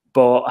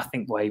 But I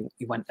think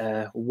he went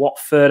to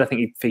Watford. I think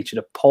he featured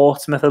at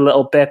Portsmouth a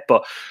little bit,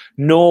 but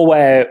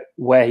nowhere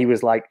where he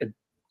was like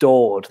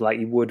adored like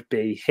he would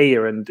be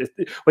here. And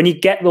when you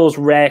get those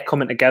rare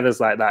coming togethers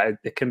like that,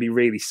 it can be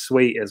really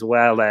sweet as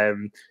well.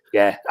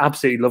 Yeah,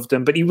 absolutely loved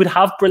him. But he would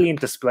have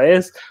brilliant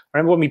displays. I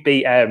remember when we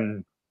beat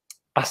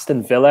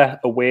Aston Villa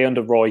away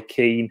under Roy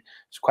Keane. It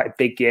was quite a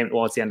big game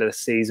towards the end of the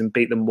season,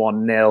 beat them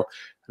 1-0.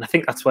 And I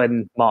think that's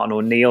when Martin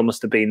O'Neill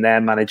must have been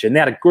their manager. And they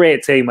had a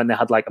great team when they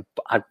had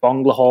had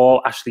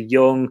Bonglahor, Ashley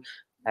Young,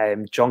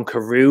 John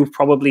Carew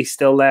probably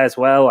still there as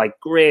well. Like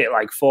great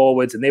like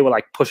forwards, and they were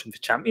like pushing for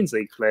Champions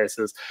League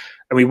places.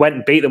 And we went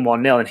and beat them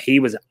 1-0, and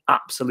he was an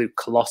absolute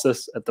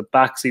colossus at the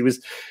back. So he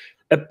was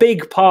a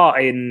big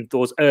part in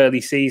those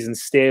early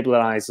seasons,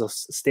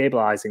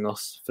 stabilising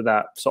us for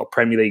that sort of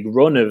Premier League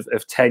run of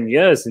 10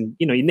 years. And,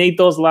 you know, you need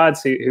those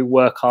lads who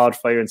work hard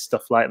for you and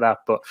stuff like that.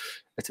 But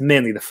it's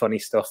mainly the funny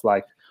stuff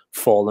like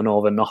falling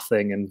over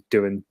nothing and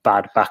doing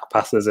bad back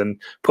passes and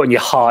putting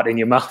your heart in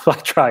your mouth,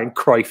 like trying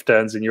Cruyff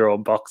turns in your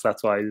own box.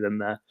 That's why he's in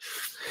there.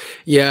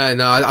 Yeah,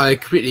 no, I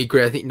completely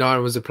agree. I think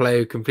Nara was a player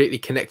who completely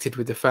connected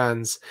with the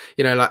fans.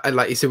 You know,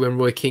 like you said, when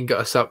Roy Keane got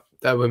us up,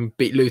 when we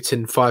beat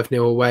Luton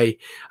 5-0 away,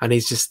 and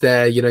he's just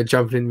there, you know,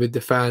 jumping in with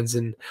the fans.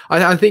 And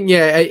I think,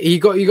 yeah, you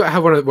got to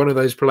have one of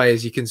those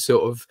players you can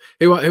sort of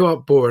who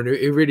aren't boring,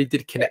 who really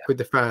did connect with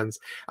the fans.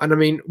 And I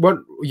mean,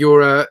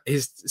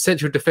 his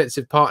central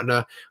defensive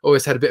partner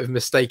always had a bit of a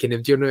mistake in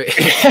him. Do you know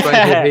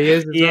explain who he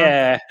is?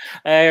 Yeah,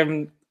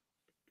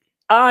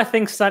 I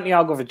think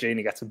Santiago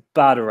Virginia gets a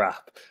bad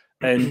rap.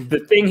 And the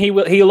thing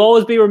he'll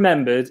always be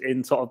remembered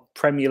in sort of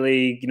Premier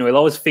League. You know, he'll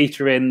always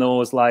feature in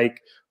those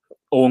like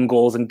own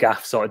goals and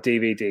gaff sort of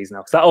DVDs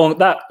now. Because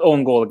that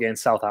own goal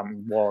against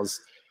Southampton was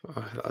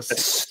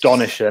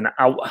astonishing.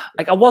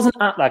 I wasn't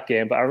at that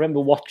game, but I remember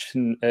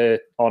watching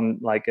on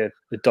like I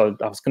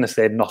was going to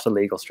say not a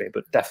legal stream,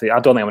 but definitely I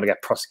don't think I'm going to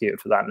get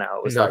prosecuted for that now.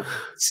 It was like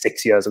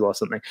 6 years ago or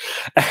something.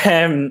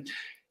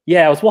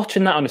 Yeah, I was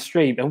watching that on a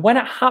stream, and when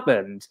it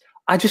happened,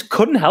 I just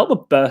couldn't help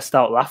but burst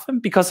out laughing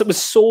because it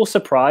was so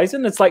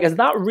surprising. It's like, has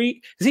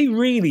he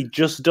really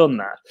just done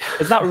that?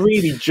 Has that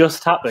really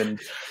just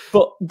happened?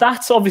 But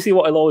that's obviously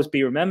what he'll always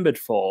be remembered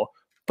for.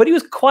 But he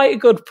was quite a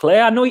good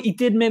player. I know he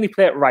did mainly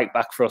play at right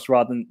back for us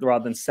rather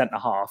than centre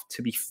half,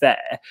 to be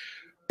fair.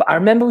 But I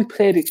remember we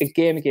played a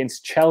game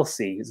against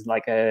Chelsea. It was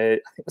like I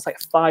think it was like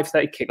a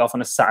 5:30 kickoff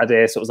on a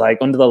Saturday. So it was like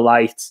under the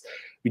lights.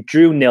 We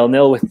drew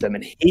 0-0 with them,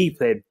 and he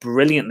played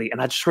brilliantly.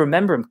 And I just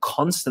remember him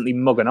constantly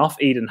mugging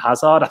off Eden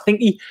Hazard. I think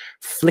he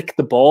flicked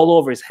the ball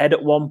over his head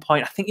at one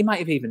point. I think he might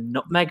have even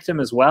nutmegged him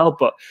as well.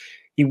 But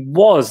he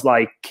was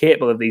like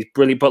capable of these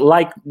brilliant. But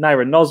like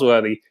Naira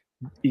Nosworthy,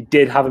 he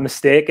did have a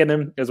mistake in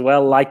him as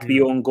well, like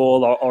the own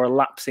goal or a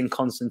lapse in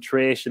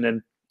concentration.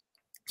 And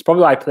it's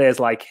probably why players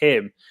like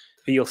him,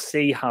 who you'll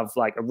see have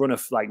like a run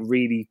of like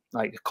really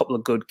like a couple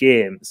of good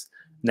games,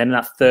 and then in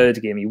that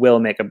third game, he will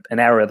make an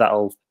error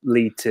that'll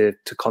lead to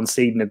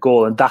conceding a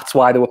goal. And that's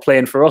why they were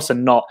playing for us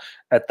and not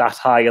at that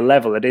higher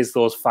level. It is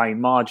those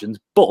fine margins.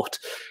 But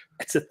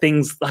it's the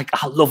things like,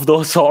 I love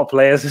those sort of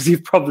players, as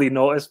you've probably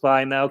noticed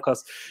by now,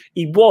 because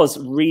he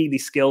was really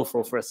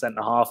skillful for a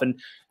centre-half and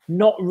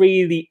not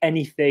really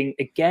anything,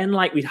 again,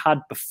 like we'd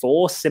had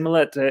before,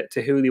 similar to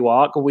Hooli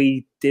Walker.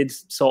 We did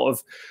sort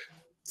of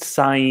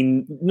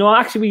sign. No,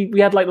 actually, we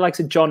had like the likes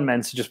of John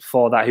Mensah just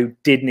before that, who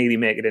did nearly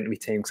make it into my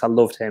team because I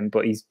loved him,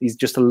 but he's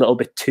just a little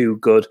bit too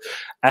good.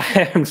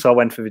 So I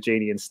went for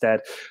Virginia instead.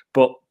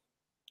 But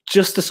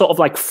just a sort of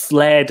like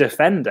flair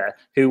defender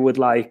who would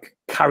like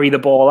carry the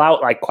ball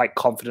out like quite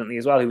confidently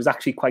as well. He was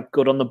actually quite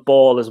good on the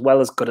ball as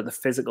well as good at the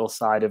physical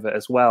side of it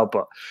as well.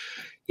 But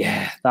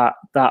yeah, that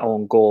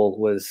own goal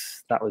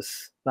was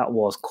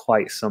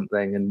quite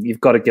something, and you've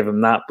got to give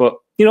him that. But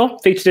you know,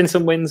 featured in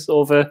some wins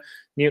over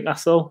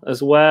Newcastle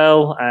as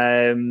well.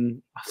 I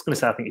was going to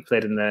say I think he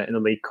played in the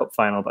League Cup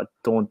final, but I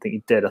don't think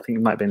he did. I think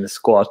he might have been in the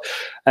squad.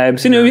 So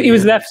you know, he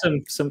was there for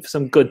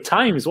some good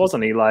times,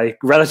 wasn't he? Like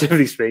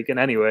relatively speaking,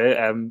 anyway.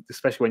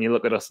 Especially when you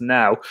look at us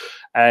now.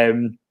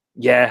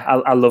 Yeah,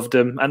 I loved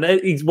him, and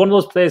he's one of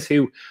those players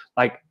who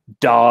like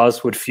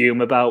Dars would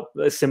fume about,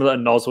 similar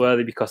to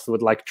Nosworthy, because they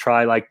would like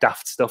try like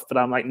daft stuff. But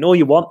I'm like, no,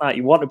 you want that.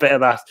 You want a bit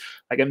of that.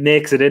 Like it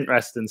makes it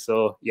interesting.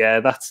 So yeah,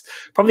 that's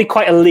probably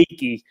quite a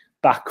leaky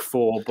back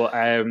four, but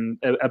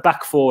a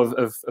back four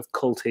of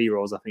cult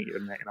heroes, I think you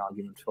would make an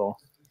argument for.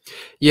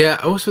 Yeah,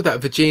 also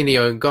that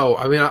Virginia own goal.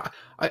 I mean,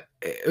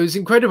 it was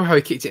incredible how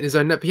he kicked it in his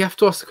own net, but you have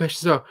to ask the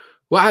question as well,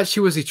 what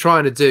actually was he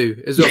trying to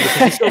do as well?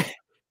 Because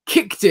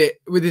kicked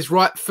it with his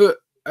right foot.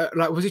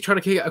 Like, was he trying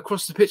to kick it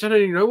across the pitch? I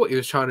don't even know what he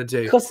was trying to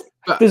do. Because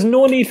but there's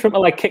no need for him to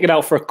like kick it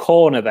out for a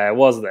corner there,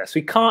 was there? So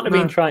he can't have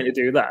been trying to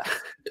do that.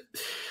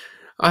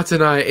 I don't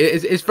know.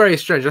 It's very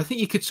strange. I think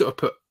you could sort of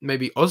put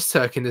maybe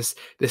Ozturk in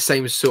the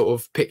same sort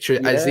of picture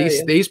as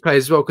these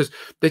players as well, because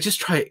they just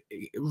try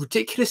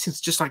ridiculous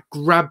things, just like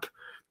grab,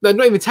 no,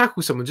 not even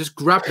tackle someone, just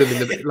grab them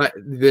in the like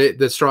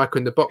the striker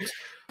in the box,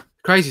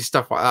 crazy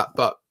stuff like that.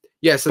 But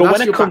yeah, so but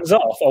when it comes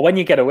off or when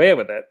you get away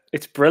with it,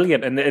 it's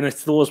brilliant, and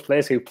it's those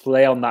players who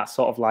play on that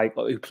sort of like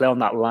who play on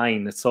that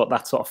line, that sort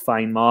of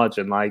fine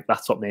margin, like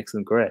that's what makes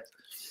them great.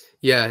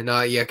 Yeah,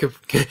 no, yeah,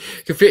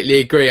 completely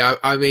agree.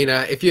 I mean,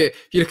 if you're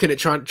looking at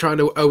trying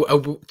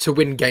to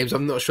win games,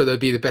 I'm not sure they'd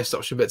be the best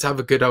option, but to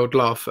have a good old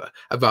laugh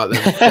about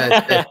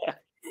them,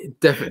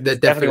 they're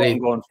definitely what I'm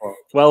going for.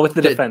 Well, with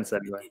the defense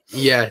anyway.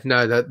 Yeah,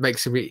 no, that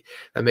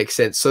makes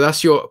sense. So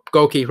that's your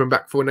goalkeeper and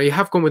back four. Now you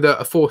have gone with a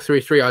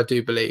 4-3-3, I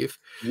do believe.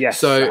 Yes.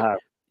 So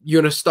you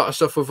want to start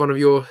us off with one of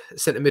your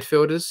centre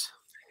midfielders?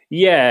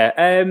 Yeah,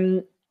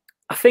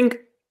 I think.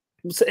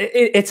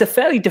 It's a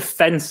fairly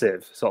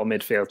defensive sort of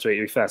midfield, to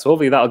be fair. So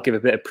hopefully that'll give a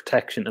bit of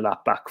protection to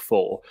that back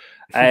four.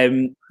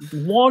 And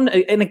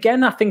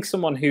again, I think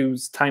someone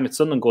whose time at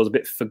Sunderland goes a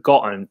bit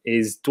forgotten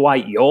is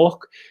Dwight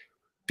Yorke,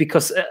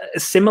 because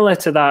similar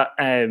to that,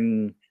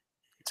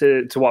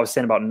 to what I was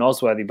saying about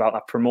Nosworthy, about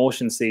that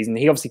promotion season,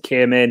 he obviously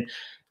came in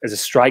as a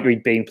striker.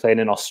 He'd been playing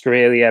in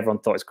Australia. Everyone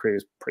thought his career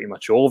was pretty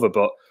much over,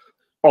 but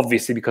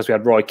obviously because we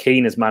had Roy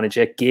Keane as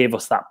manager, gave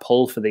us that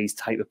pull for these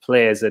type of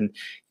players, and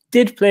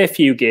did play a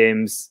few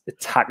games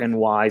attacking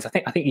wise. I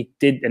think he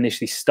did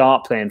initially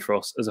start playing for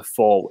us as a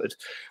forward,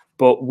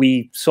 but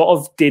we sort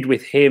of did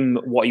with him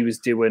what he was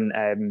doing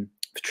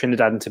for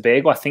Trinidad and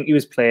Tobago. I think he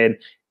was playing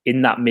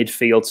in that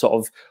midfield sort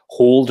of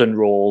holding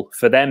role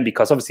for them,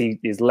 because obviously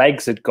his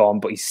legs had gone,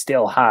 but he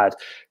still had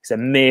his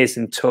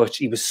amazing touch.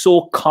 He was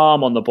so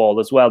calm on the ball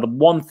as well. The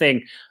one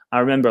thing I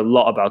remember a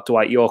lot about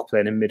Dwight Yorke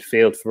playing in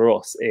midfield for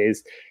us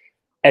is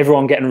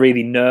everyone getting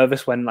really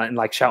nervous when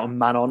like shouting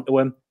man onto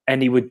him,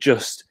 and he would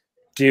just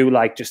do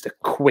like just a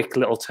quick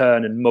little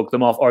turn and mug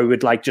them off, or he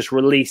would like just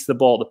release the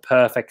ball at the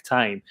perfect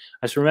time.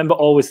 I just remember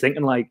always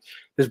thinking, like,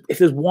 if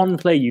there's one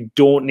player you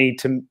don't need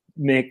to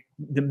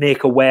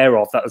make aware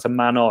of that there's a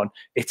man on,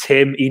 it's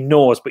him. He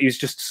knows, but he was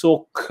just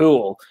so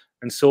cool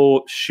and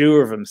so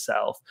sure of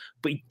himself.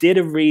 But he did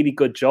a really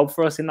good job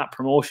for us in that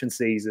promotion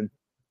season.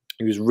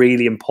 He was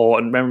really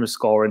important. I remember him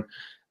scoring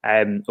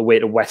away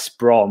to West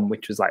Brom,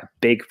 which was like a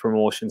big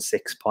promotion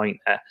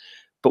 6-pointer.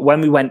 But when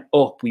we went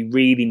up, we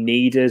really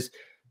needed,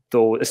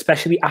 though,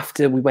 especially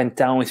after we went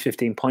down with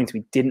 15 points,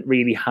 we didn't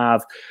really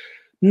have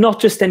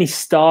not just any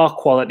star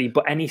quality,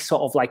 but any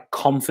sort of like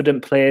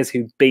confident players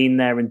who'd been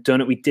there and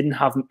done it. We didn't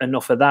have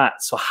enough of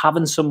that. So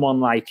having someone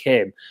like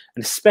him,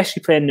 and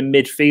especially playing the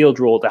midfield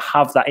role, to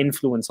have that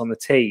influence on the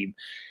team,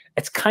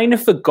 it's kind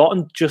of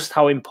forgotten just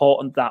how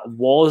important that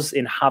was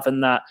in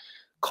having that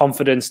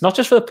confidence, not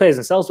just for the players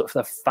themselves, but for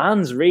the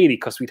fans, really,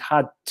 because we'd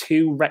had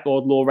 2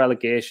 record low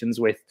relegations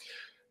with,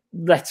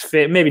 let's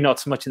say, maybe not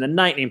so much in the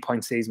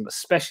 19-point season, but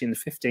especially in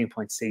the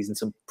 15-point season,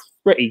 some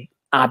pretty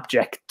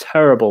abject,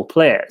 terrible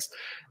players.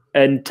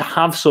 And to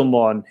have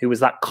someone who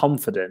was that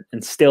confident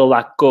and still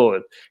that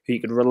good, who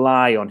you could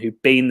rely on, who'd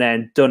been there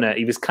and done it,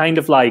 he was kind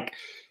of like,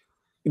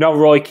 you know,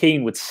 Roy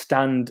Keane would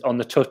stand on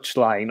the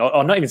touchline,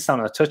 or not even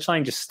stand on the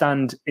touchline, just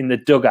stand in the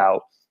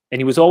dugout. And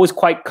he was always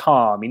quite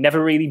calm. He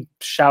never really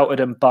shouted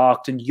and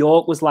barked. And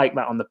Yorke was like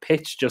that on the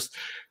pitch, just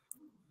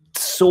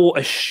so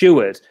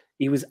assured.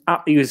 He was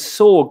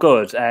so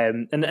good.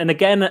 And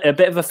again, a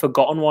bit of a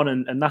forgotten one,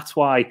 and that's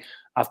why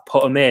I've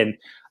put him in.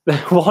 The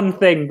one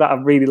thing that I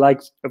really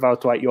liked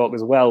about Dwight Yorke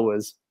as well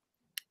was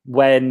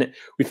when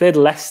we played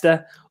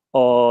Leicester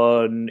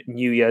on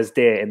New Year's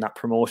Day in that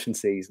promotion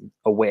season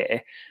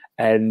away,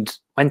 and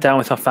went down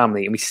with our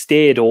family, and we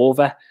stayed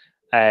over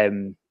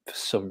for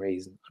some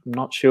reason. I'm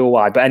not sure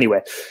why, but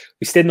anyway,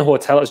 we stayed in the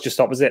hotel. It was just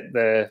opposite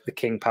the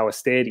King Power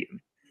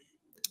Stadium.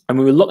 And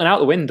we were looking out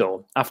the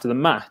window after the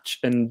match,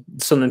 and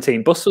the Sunderland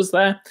team bus was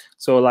there.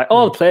 So like,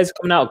 all the players are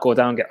coming out, go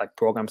down, get like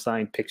program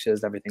signed,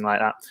 pictures, everything like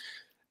that.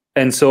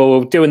 And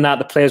so doing that,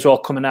 the players were all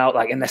coming out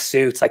like in their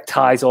suits, like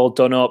ties all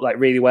done up, like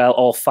really well,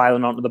 all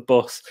filing onto the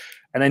bus.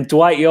 And then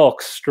Dwight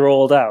Yorke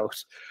strolled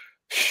out,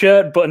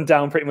 shirt buttoned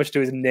down pretty much to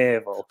his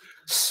navel,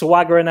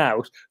 swaggering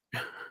out.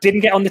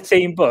 Didn't get on the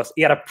team bus.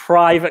 He had a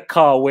private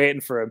car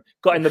waiting for him,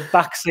 got in the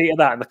back seat of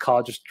that, and the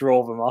car just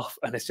drove him off.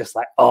 And it's just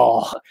like,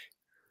 oh,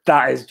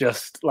 that is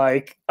just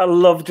like, I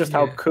love just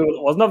how cool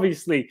it was. And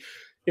obviously,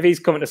 if he's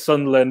coming to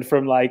Sunderland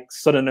from like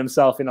sunning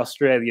himself in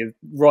Australia,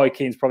 Roy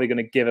Keane's probably going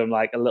to give him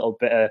like a little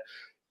bit of,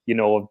 you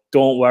know,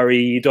 don't worry,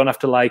 you don't have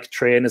to like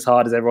train as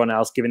hard as everyone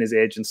else, given his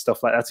age and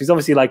stuff like that. So he's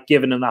obviously like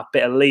giving him that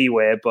bit of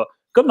leeway, but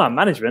good man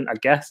management, I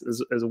guess,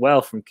 as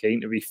well from Keane,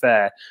 to be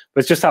fair. But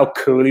it's just how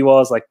cool he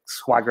was, like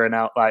swaggering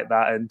out like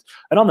that. And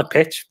on the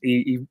pitch,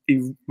 he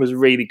was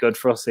really good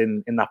for us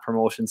in that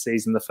promotion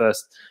season, the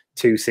first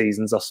 2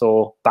 seasons or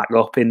so, back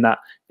up in that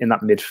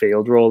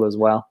midfield role as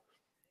well.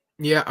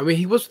 Yeah, I mean,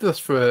 he was with us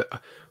for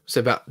so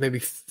about maybe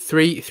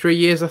three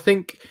years, I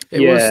think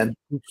it Yeah.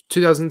 was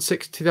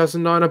 2006,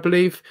 2009, I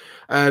believe.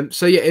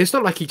 So yeah, it's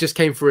not like he just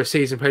came for a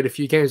season, played a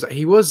few games. Like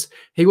he was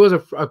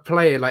a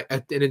player, like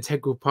an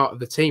integral part of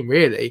the team,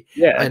 really.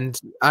 Yeah. And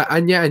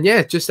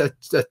yeah, just a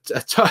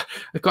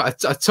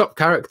top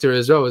character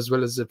as well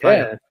as a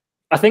player. Yeah.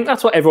 I think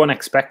that's what everyone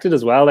expected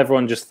as well.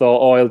 Everyone just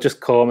thought, oh, he'll just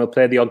come, he'll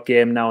play the odd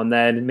game now and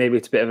then. Maybe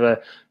it's a bit of a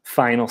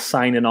final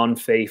signing on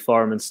fee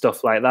for him and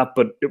stuff like that.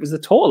 But it was the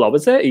total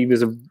opposite. He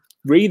was a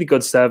really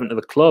good servant of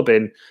the club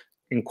in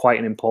quite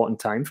an important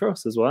time for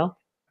us as well.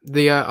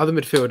 The other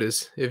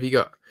midfielders, have you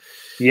got?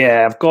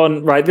 Yeah, I've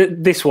gone right.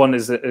 This one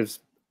is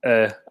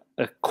a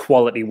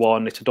quality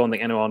one, which I don't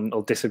think anyone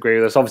will disagree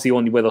with. It's obviously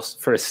only with us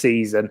for a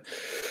season.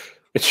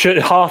 It should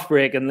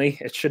heartbreakingly.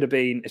 It should have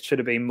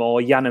been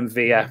more. Jan and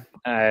Villa.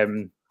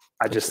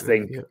 I just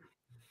think,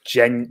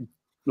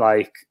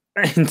 like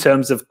in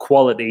terms of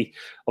quality,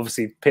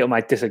 obviously people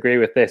might disagree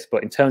with this,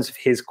 but in terms of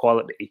his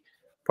quality,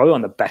 probably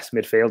one of the best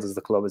midfielders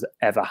the club has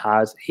ever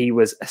had. He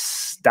was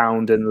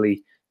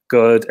astoundingly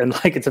good, and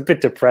like it's a bit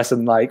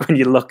depressing, like when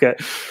you look at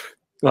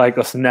like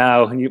us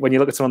now, and when you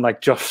look at someone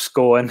like Josh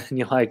Scowen, and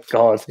you're like,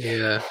 God,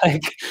 yeah.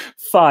 Like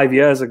 5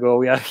 years ago,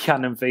 we had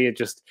Jan and Villa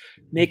just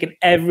making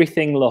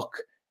everything look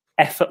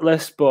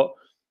effortless. But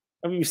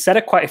I mean, we've said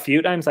it quite a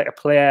few times, like a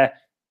player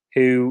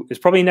who has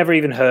probably never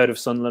even heard of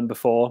Sunderland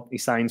before he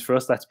signs for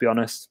us, let's be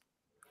honest,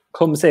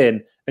 comes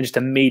in and just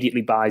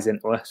immediately buys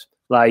into it.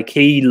 Like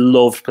he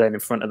loved playing in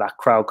front of that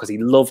crowd because he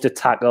loved to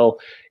tackle.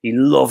 He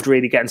loved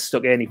really getting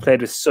stuck in. He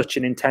played with such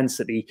an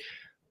intensity,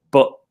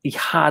 but he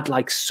had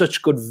like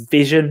such good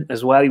vision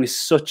as well. He was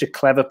such a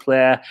clever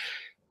player.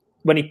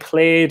 When he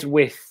played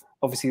with,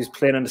 obviously he was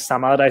playing under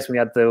Sam Allardyce when we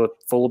had the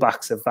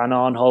fullbacks of Van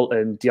Arnholt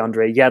and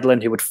DeAndre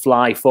Yedlin, who would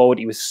fly forward.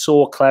 He was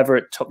so clever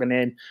at tucking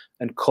in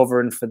and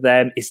covering for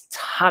them. His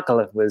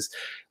tackle was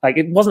like,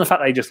 it wasn't the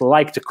fact that he just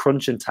liked to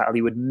crunch and tackle.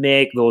 He would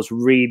make those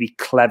really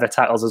clever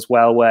tackles as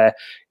well, where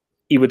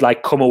he would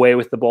like come away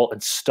with the ball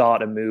and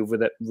start a move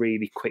with it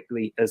really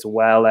quickly as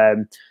well. I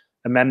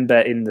remember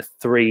in the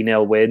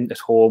 3-0 win at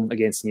home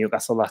against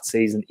Newcastle that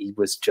season, he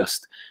was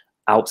just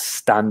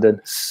outstanding.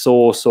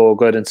 So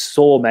good, and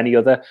so many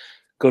other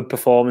good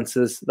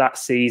performances that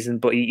season.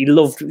 But he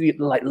loved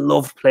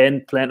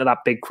playing to that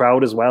big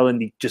crowd as well,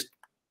 and he just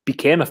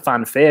became a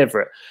fan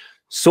favourite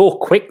so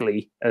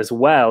quickly as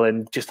well,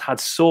 and just had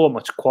so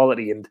much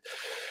quality. And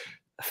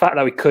the fact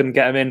that we couldn't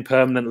get him in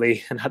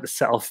permanently and had to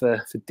settle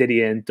for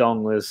Didier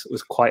Ndong was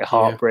quite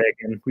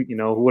heartbreaking. We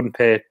wouldn't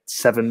pay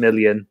 7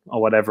 million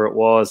or whatever it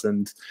was,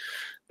 and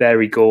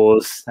there he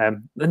goes.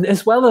 And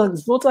as well,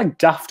 there's loads like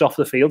daft off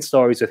the field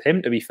stories with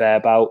him, to be fair,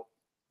 about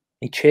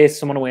he chased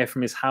someone away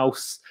from his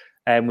house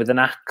with an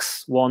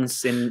axe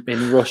once in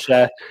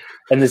Russia.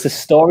 And there's a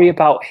story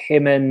about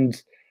him,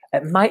 and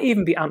it might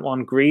even be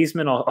Antoine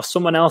Griezmann or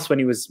someone else when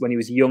he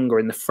was younger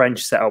in the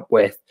French setup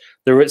with.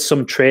 They were at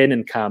some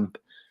training camp,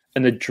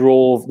 and they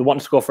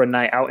wanted to go for a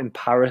night out in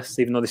Paris,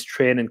 even though this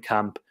training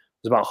camp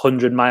was about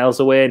 100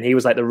 miles away, and he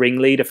was like the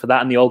ringleader for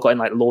that, and they all got in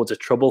like loads of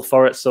trouble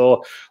for it.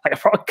 So like a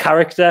proper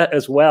character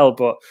as well,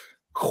 but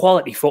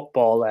quality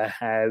footballer.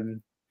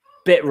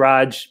 Bit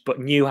raj, but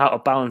knew how to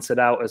balance it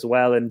out as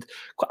well. And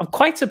I'm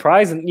quite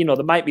surprised, and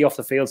there might be off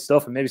the field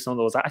stuff, and maybe some of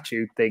those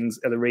attitude things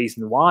are the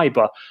reason why,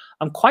 but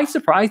I'm quite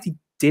surprised he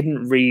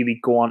didn't really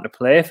go on to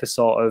play for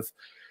sort of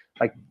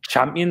like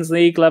Champions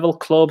League level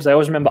clubs. I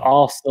always remember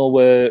Arsenal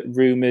were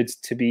rumoured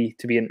to be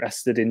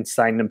interested in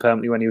signing him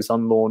permanently when he was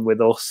on loan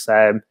with us.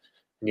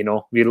 We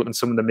look at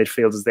some of the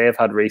midfielders they've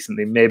had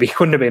recently, maybe it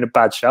wouldn't have been a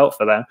bad shout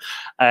for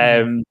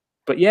them.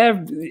 But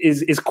yeah,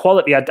 his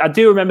quality, I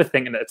do remember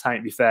thinking at the time,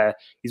 to be fair,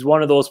 he's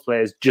one of those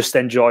players, just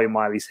enjoy him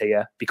while he's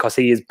here because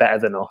he is better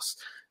than us.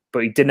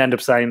 But he didn't end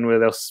up signing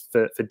with us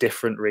for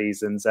different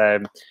reasons.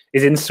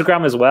 His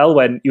Instagram as well,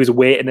 when he was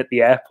waiting at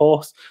the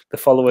airport the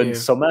following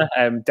summer,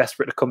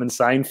 desperate to come and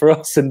sign for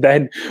us. And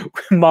then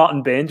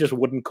Martin Bain just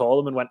wouldn't call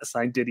him and went to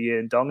sign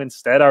Didier Ndong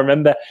instead. I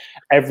remember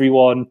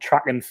everyone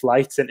tracking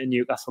flights into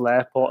Newcastle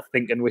Airport,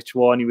 thinking which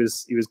one he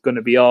was going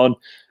to be on.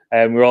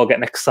 We were all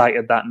getting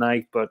excited that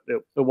night, but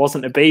it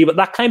wasn't to be. But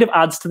that kind of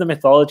adds to the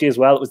mythology as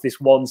well. It was this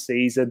one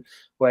season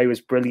where he was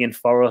brilliant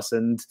for us,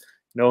 and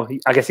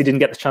I guess he didn't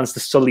get the chance to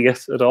sully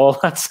it at all.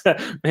 That's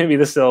maybe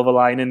the silver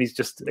lining. He's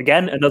just,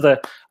 again, another.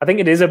 I think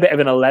it is a bit of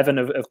an 11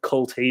 of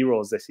cult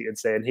heroes this, you could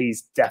say, and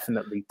he's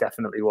definitely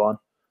one.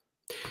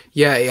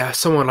 Yeah,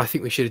 someone I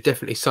think we should have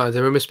definitely signed. I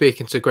remember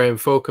speaking to Graham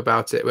Falk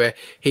about it, where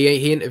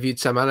he interviewed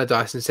Sam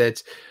Allardyce and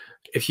said,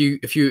 if you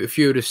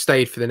would have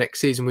stayed for the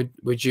next season,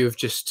 would you have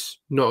just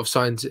not have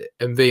signed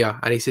Mvia?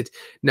 And he said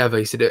never.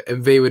 He said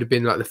Mvia would have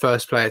been like the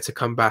first player to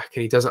come back,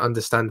 and he doesn't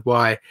understand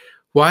why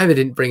they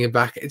didn't bring him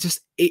back. It's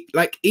just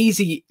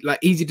easy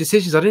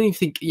decisions. I don't even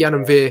think Jan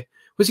Mvia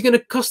was he going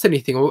to cost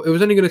anything, or it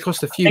was only going to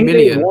cost a few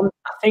million.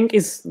 I think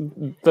is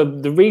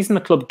the reason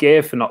the club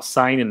gave for not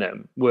signing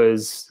him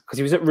was because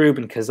he was at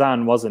Rubin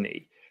Kazan, wasn't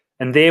he?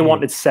 And they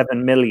wanted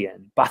 7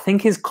 million, but I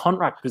think his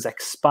contract was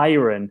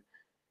expiring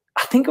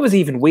I think it was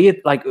even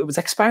weird. Like it was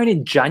expiring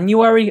in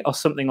January or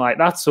something like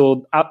that.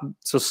 So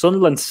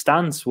Sunderland's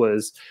stance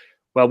was,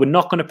 well, we're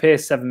not going to pay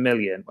 7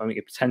 million when we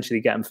could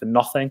potentially get him for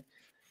nothing.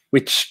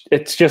 Which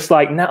it's just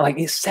like now, like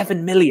it's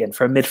 7 million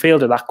for a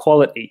midfielder that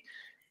quality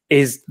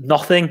is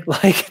nothing.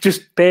 Like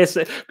just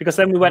basic, because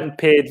then we went and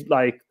paid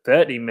like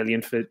 30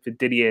 million for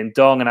Didier and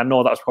Dong, and I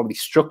know that was probably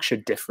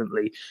structured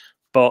differently,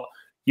 but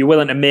you're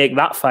willing to make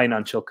that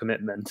financial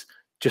commitment.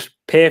 Just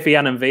pay for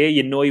Jan and Villa,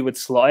 you know you would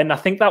slot in. I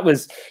think that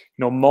was,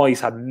 you know,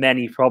 Moyes had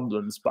many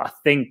problems, but I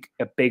think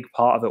a big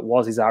part of it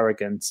was his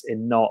arrogance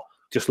in not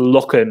just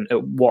looking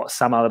at what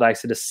Sam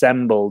Allardyce had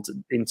assembled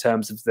in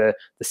terms of the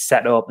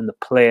setup and the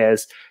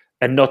players,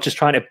 and not just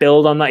trying to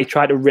build on that. He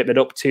tried to rip it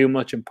up too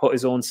much and put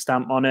his own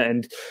stamp on it.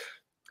 And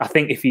I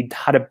think if he'd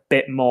had a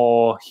bit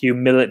more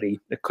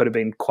humility, it could have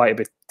been quite a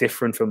bit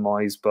different from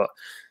Moyes. But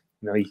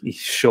you know, he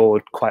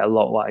showed quite a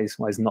lot why he's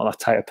not that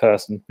type of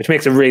person, which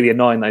makes it really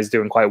annoying that he's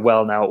doing quite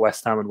well now at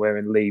West Ham and we're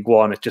in League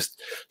One. It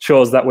just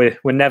shows that we're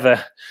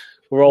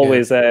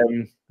always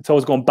it's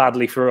always going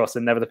badly for us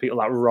and never the people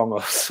that wrong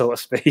us, so to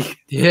speak.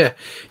 Yeah,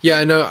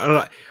 I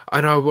know.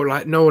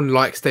 Like no one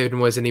likes David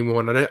Moyes anymore,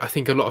 and I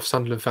think a lot of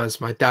Sunderland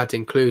fans, my dad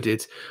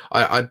included,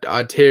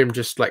 I'd hear him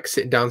just like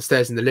sitting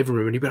downstairs in the living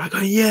room, and he'd be like,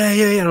 "Oh yeah,"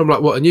 and I'm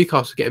like, "What? Are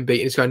Newcastle getting beat?"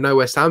 And he's going, "No,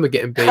 West Ham are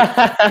getting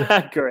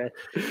beat." Great.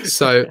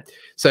 So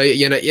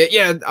you know,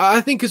 I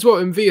think as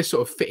well, Villa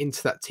sort of fit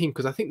into that team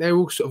because I think they're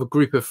all sort of a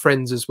group of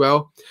friends as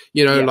well.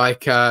 You know,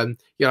 like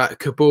like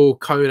Kabul,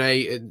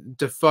 Kone,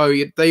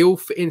 Defoe, they all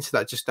fit into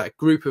that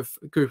group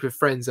of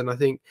friends. And I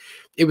think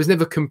it was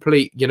never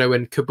complete. You know,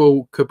 when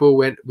Kabul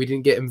went, we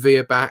didn't get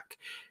Villa back.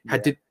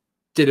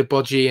 Did a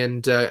Bodji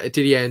and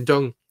Didier and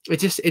Dong. It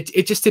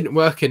just didn't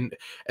work, and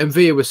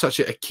Villa was such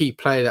a key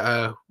player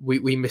that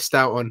we missed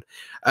out on.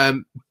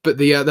 But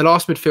the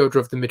last midfielder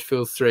of the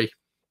midfield three.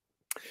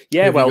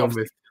 Yeah, well,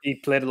 he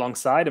played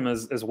alongside him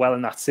as well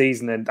in that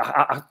season, and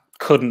I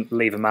couldn't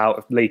leave him out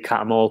of Lee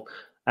Cattermole.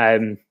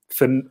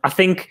 I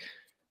think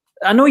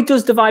I know he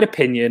does divide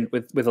opinion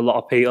with a lot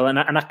of people, and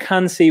I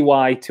can see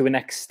why to an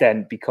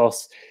extent,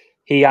 because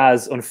he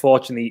has,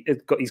 unfortunately,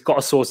 he's got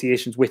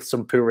associations with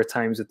some poorer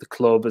times at the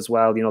club as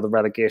well. You know, the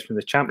relegation from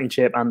the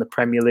Championship and the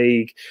Premier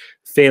League,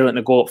 failing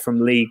to go up from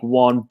League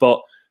One.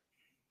 But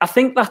I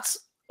think that's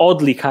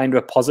oddly kind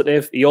of a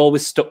positive. He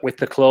always stuck with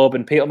the club,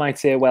 and people might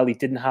say, well, he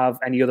didn't have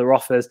any other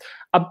offers.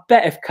 I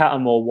bet if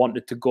Cattermole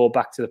wanted to go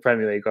back to the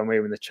Premier League when we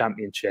were in the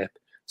Championship,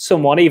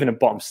 someone, even a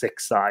bottom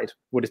six side,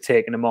 would have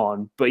taken him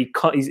on. But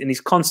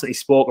he's constantly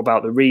spoke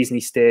about the reason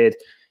he stayed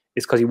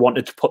is because he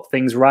wanted to put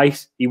things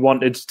right. He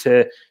wanted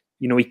to,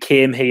 you know, he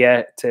came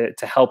here to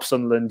help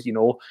Sunderland, you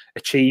know,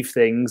 achieve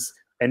things.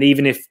 And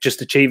even if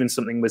just achieving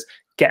something was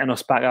getting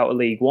us back out of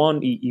League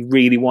One, he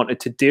really wanted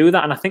to do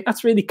that. And I think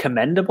that's really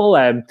commendable.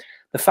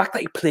 The fact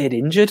that he played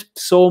injured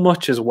so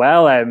much as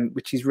well,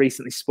 which he's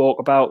recently spoke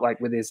about,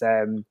 like with his,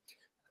 I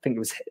think it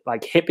was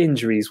like hip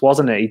injuries,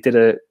 wasn't it? He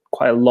did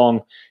quite a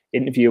long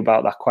interview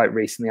about that quite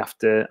recently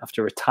after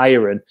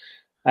retiring.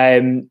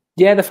 The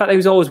fact that he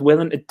was always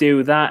willing to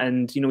do that,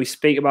 and you know, we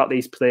speak about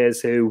these players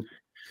who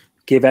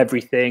give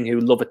everything, who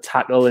love a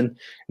tackle, and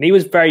he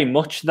was very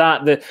much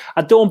that.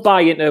 I don't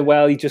buy into,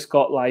 well, he just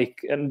got like,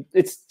 and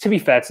it's, to be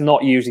fair, it's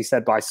not usually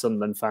said by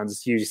Sunderland fans,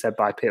 it's usually said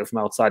by people from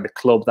outside the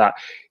club that,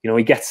 you know,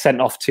 he gets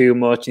sent off too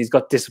much, he's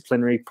got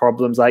disciplinary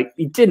problems. Like,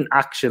 he didn't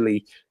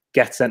actually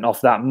get sent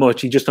off that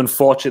much, he just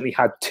unfortunately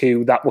had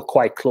two that were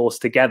quite close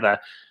together.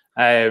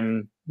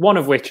 One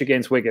of which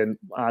against Wigan,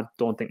 I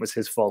don't think was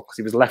his fault, because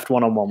he was left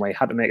one-on-one where he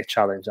had to make a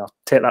challenge. I'll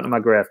take that to my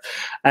grave.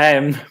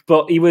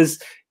 But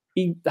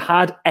he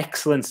had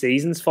excellent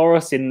seasons for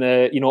us in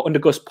the, you know, under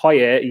Gus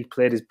Poyet. He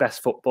played his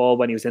best football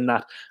when he was in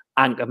that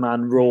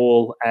anchorman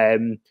role.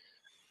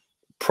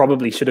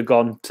 Probably should have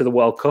gone to the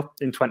World Cup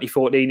in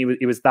 2014.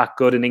 He was that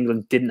good, and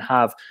England didn't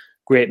have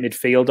great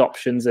midfield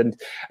options, and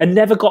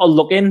never got a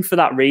look in for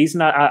that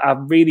reason. I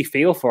really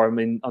feel for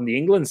him on the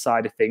England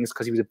side of things,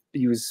 because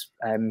he was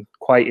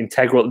quite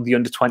integral to the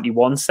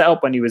under-21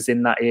 setup when he was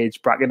in that age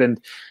bracket,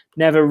 and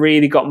never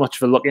really got much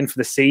of a look in for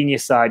the senior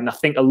side. And I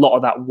think a lot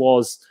of that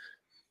was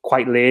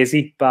quite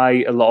lazy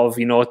by a lot of,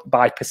 you know,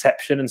 by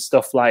perception and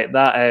stuff like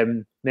that.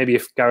 Maybe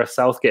if Gareth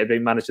Southgate had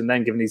been managing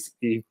then, given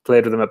he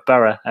played with them at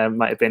Borough,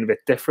 might have been a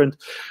bit different.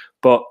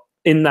 But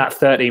in that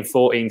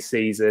 13-14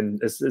 season,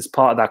 as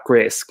part of that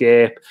great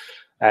escape,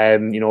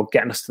 you know,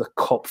 getting us to the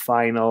cup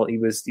final, he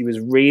was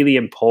really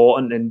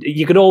important, and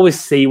you could always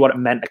see what it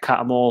meant to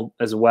Cattermole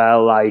as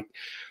well. Like,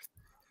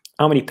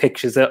 how many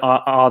pictures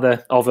are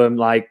there of him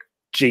like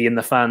G-ing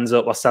the fans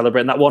up or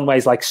celebrating? That one where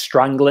he's like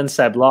strangling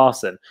Seb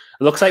Larson.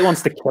 It looks like he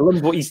wants to kill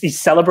him, but he's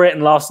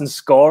celebrating Larson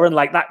scoring.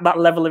 Like that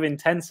level of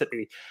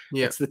intensity.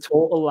 Yeah. It's the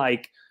total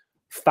like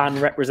fan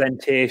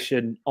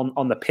representation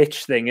on the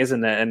pitch thing,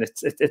 isn't it? And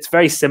it's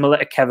very similar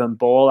to Kevin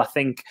Ball. I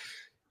think,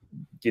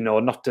 you know,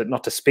 not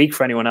to speak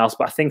for anyone else,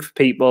 but I think for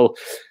people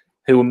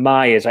who are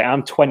my age, like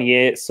I'm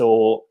 28,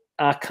 so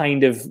I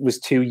kind of was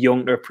too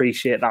young to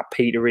appreciate that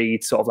Peter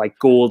Reid sort of like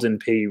golden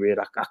period.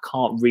 I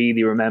can't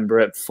really remember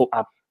it.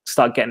 I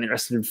started getting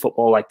interested in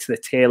football like to the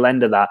tail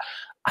end of that.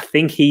 I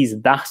think he's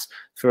that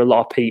for a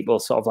lot of people,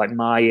 sort of like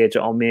my age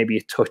or maybe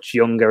a touch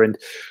younger. And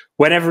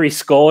whenever he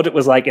scored, it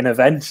was like an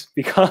event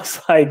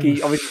because like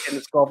he obviously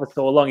didn't score for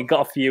so long. He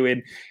got a few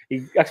in.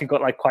 He actually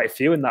got like quite a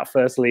few in that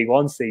first League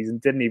One season,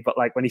 didn't he? But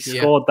like when he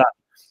scored that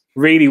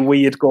really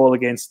weird goal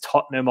against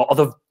Tottenham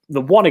or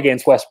the one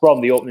against West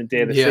Brom, the opening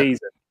day of the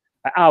season,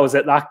 I was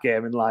at that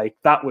game and like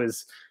that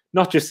was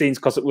not just scenes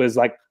because it was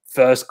like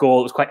first goal.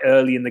 It was quite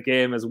early in the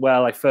game as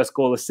well, like first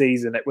goal of the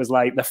season. It was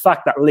like the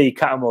fact that Lee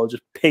Cattermole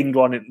just pinged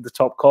one into the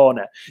top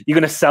corner. You're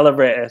going to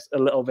celebrate it a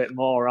little bit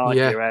more, aren't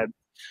you?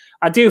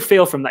 I do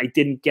feel from that he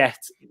didn't get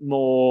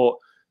more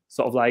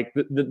sort of like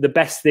the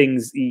best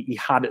things he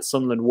had at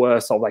Sunderland were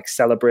sort of like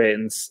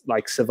celebrating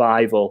like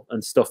survival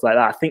and stuff like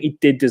that. I think he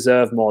did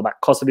deserve more that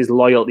because of his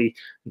loyalty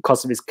and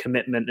because of his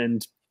commitment.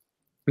 And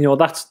you know,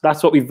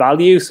 that's what we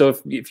value. So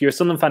if you're a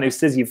Sunderland fan who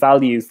says you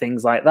value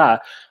things like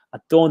that, I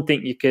don't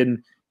think you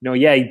can, you know,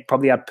 he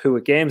probably had poor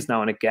games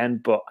now and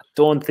again, but I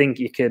don't think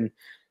you can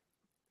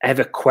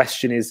ever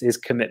question his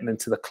commitment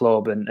to the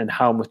club and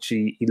how much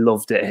he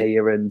loved it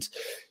here. And,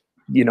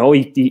 you know,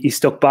 he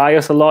stuck by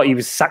us a lot. He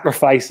was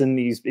sacrificing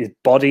his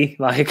body,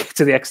 like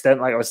to the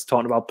extent, like I was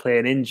talking about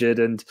playing injured.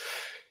 And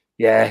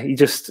yeah, he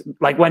just,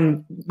 like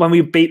when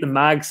we beat the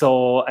Mags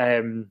or,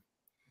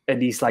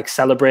 and he's like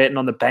celebrating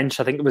on the bench.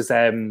 I think it was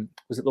it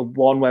the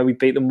one where we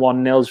beat them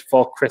 1-0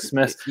 before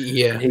Christmas?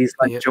 Yeah. And he's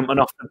like jumping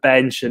off the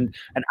bench and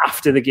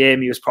after the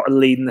game he was probably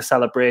leading the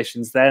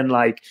celebrations. Then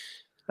like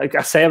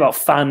I say about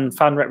fan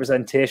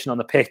representation on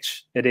the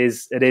pitch, it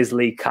is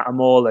Lee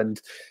Cattermole. And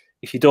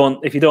if you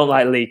don't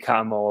like Lee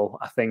Cattermole,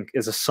 I think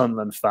as a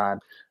Sunderland fan,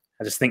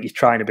 I just think he's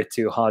trying a bit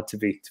too hard to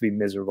be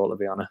miserable, to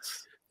be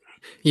honest.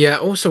 Yeah.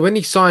 Also, when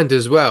he signed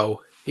as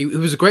well, he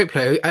was a great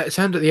player. It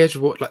sounded at the age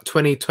of what, like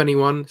 20,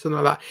 21,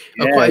 something like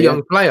that. Quite a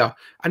young player.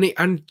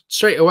 And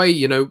straight away,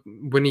 you know,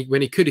 when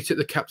he could, he took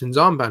the captain's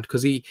armband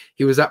because he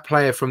was that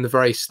player from the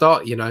very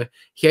start. You know,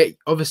 he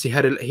obviously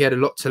had a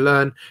lot to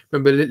learn.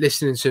 Remember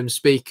listening to him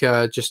speak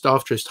just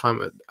after his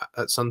time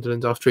at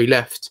Sunderland after he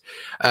left.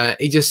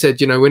 He just said,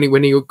 you know,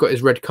 when he got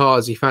his red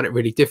cards, he found it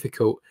really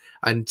difficult,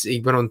 and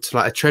he went on to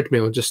like a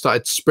treadmill and just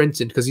started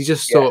sprinting because he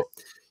just thought,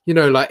 you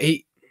know, like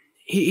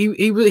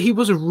he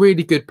was a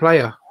really good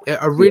player.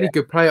 A really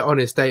good player on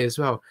his day as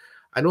well.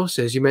 And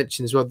also, as you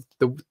mentioned as well,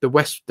 the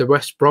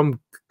West Brom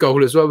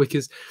goal as well,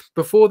 because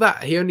before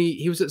that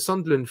he was at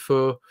Sunderland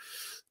for,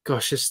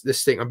 gosh,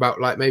 this thing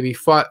about like maybe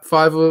five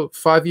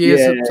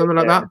years, something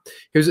like that.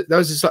 That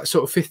was his like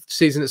sort of 5th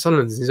season at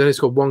Sunderland, and he's only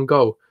scored 1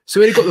 goal. So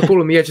when he got the ball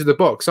on the edge of the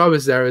box, I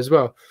was there as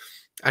well,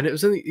 and it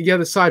was on the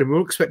other side, and we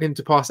were expecting him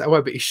to pass that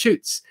away, but he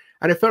shoots.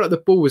 And it felt like the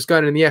ball was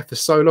going in the air for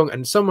so long.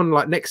 And someone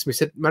like next to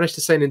me managed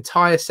to say an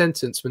entire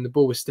sentence when the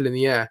ball was still in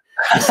the air.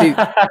 You see,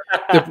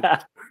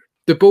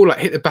 the ball like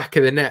hit the back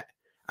of the net,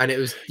 and it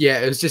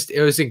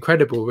was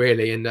incredible,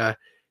 really. And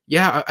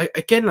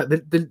again, like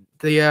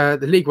the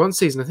League One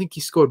season, I think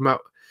he scored about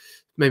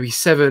maybe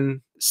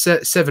seven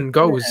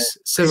goals.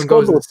 7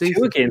 goals in the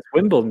season. 2 against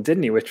Wimbledon,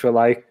 didn't he? Which were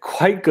like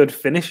quite good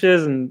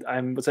finishes.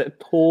 And was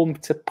it home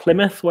to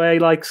Plymouth where he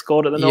like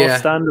scored at the North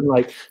Stand and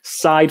like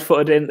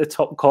side-footed in the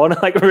top corner,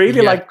 like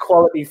really like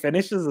quality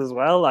finishes as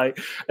well. Like,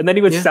 and then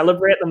he would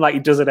celebrate them like he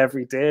does it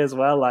every day as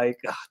well. Like,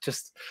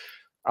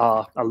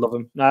 I love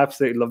him. I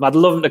absolutely love him. I'd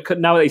love him to,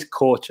 now that he's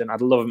coaching,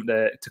 I'd love him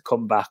to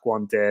come back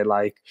one day.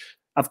 Like,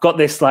 I've got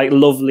this like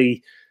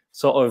lovely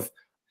sort of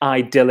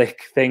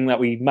idyllic thing that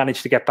we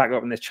managed to get back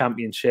up in the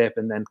Championship,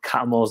 and then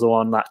Cattermole's the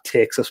one that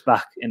takes us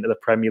back into the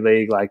Premier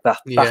League. Like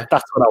that's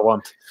what I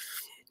want.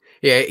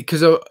 Yeah,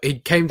 because he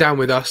came down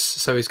with us,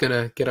 so he's going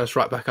to get us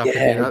right back up.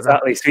 Yeah,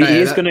 exactly. So he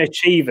is going to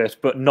achieve it,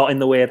 but not in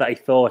the way that he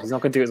thought. He's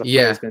not going to do it as a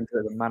player. He's going to do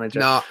it as a manager.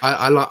 No,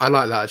 I like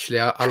that actually.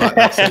 I like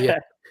that. So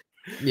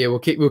yeah, we'll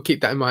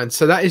keep that in mind.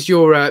 So that is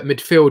your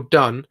midfield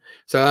done.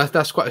 So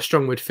that's quite a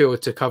strong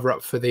midfield to cover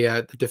up for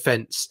the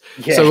defense.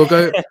 Yeah. So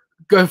we'll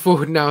go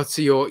forward now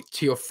to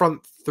your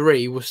front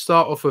three. We'll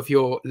start off with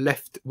your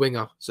left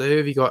winger. So who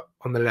have you got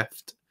on the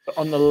left?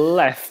 On the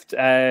left,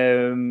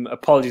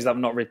 apologies, I've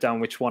not written down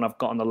which one I've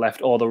got on the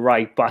left or the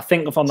right, but I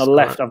think if on the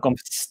left, I've gone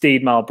for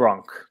Steve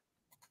Malbronk.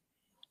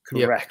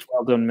 Correct. Yep.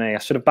 Well done, me. I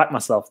should have backed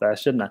myself there,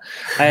 shouldn't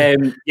I?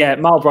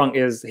 Malbronk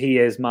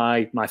is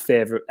my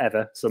favourite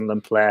ever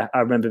Sunderland player. I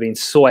remember being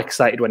so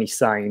excited when he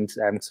signed.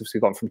 Because we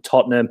got him from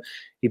Tottenham.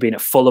 He'd been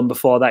at Fulham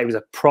before that. He was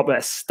a proper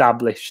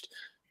established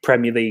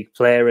Premier League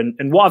player.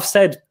 And what I've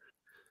said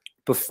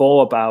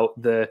before about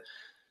the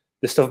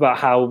stuff about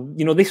how,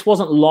 you know, this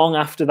wasn't long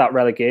after that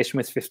relegation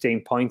with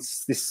 15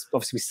 points. This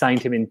obviously we signed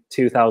him in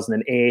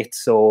 2008,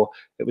 so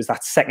it was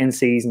that second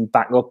season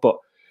back up. But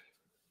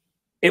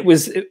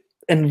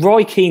and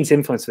Roy Keane's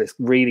influence for this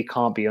really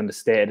can't be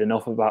understated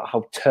enough about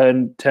how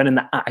turning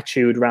the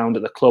attitude around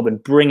at the club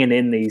and bringing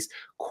in these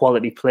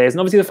quality players. And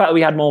obviously the fact that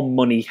we had more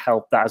money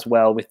helped that as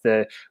well with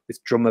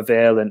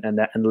Drummervale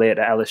and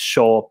later Ellis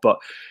Shaw. But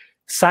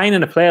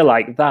signing a player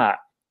like that,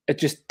 it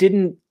just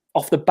didn't,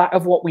 off the back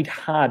of what we'd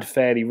had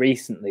fairly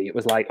recently, it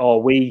was like,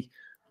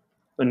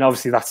 and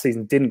obviously that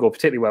season didn't go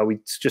particularly well. We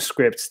just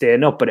scraped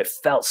staying up, but it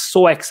felt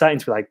so exciting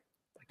to be like,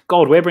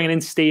 God, we're bringing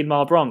in Steed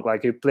Malbronk,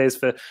 like who plays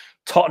for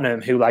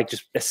Tottenham, who like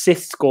just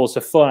assists goals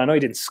for fun. I know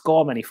he didn't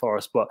score many for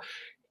us, but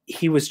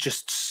he was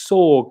just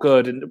so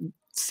good. And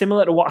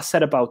similar to what I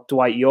said about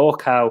Dwight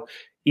York, how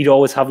he'd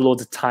always have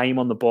loads of time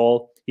on the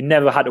ball. You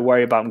never had to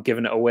worry about him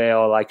giving it away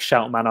or like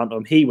shouting man onto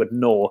him. He would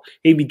know.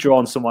 He'd be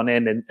drawing someone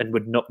in and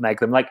would nutmeg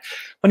them. Like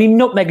when he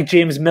nutmegged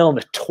James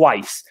Milner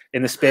twice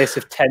in the space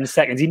of 10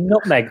 seconds, he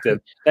nutmegged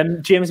him.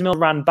 Then James Milner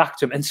ran back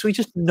to him. And so he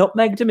just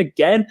nutmegged him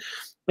again.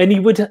 And he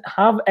would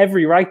have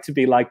every right to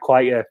be like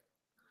quite a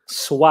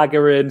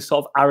swaggering,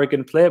 sort of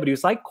arrogant player, but he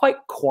was like quite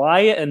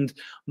quiet and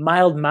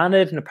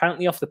mild-mannered, and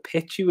apparently off the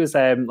pitch he was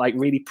like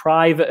really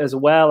private as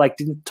well, like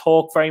didn't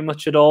talk very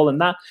much at all,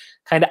 and that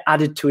kind of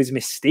added to his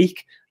mystique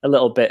a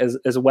little bit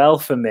as well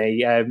for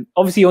me.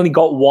 Obviously he only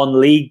got one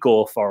league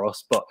goal for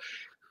us, but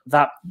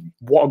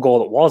what a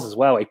goal it was as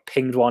well. He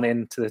pinged one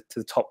into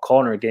the top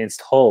corner against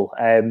Hull.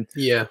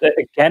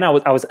 Again, I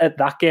was at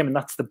that game, and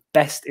that's the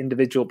best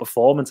individual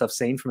performance I've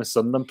seen from a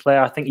Sunderland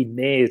player. I think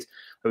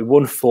we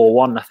won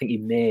 4-1. I think he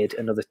made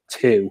another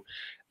 2,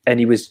 and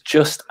he was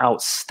just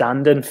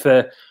outstanding.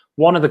 For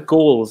one of the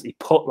goals, he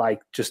put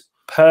like just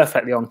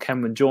perfectly on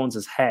Cameron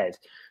Jones's head.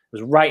 It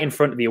was right in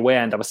front of the away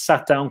end. I was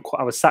sat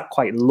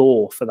quite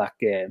low for that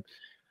game,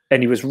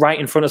 and he was right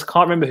in front of us. I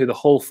can't remember who the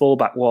Hull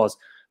fullback was,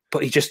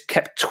 but he just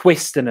kept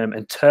twisting him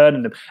and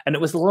turning him. And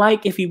it was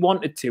like if he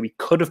wanted to, he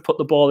could have put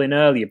the ball in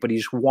earlier, but he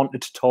just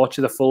wanted to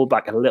torture the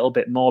fullback a little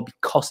bit more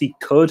because he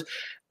could.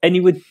 And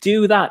he would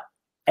do that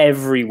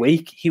every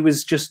week. He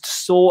was just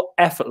so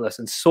effortless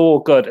and so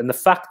good. And the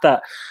fact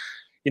that,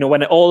 you know,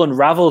 when it all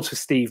unraveled for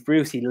Steve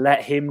Bruce, he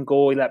let him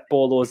go, he let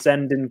Bolo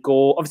Zenden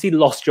go. Obviously, he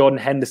lost Jordan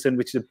Henderson,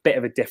 which is a bit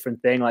of a different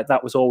thing. Like,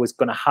 that was always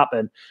going to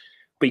happen.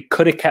 But he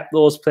could have kept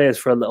those players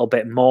for a little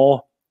bit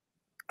more,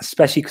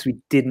 especially because we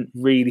didn't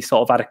really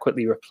sort of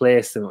adequately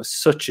replace them. It was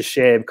such a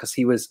shame because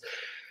he was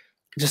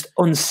just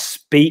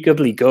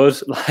unspeakably good.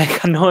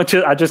 Like, I know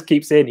I just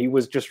keep saying he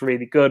was just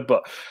really good,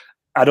 but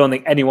I don't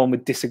think anyone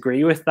would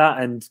disagree with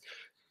that. And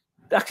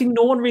actually,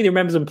 no one really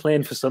remembers him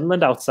playing for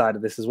Sunderland outside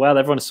of this as well.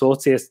 Everyone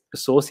associates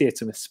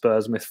him with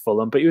Spurs and with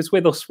Fulham, but he was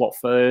with us,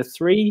 for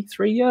 3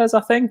 years, I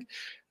think?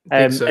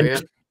 And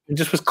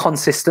just was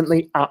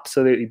consistently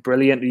absolutely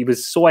brilliant. He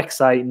was so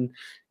exciting.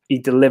 He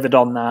delivered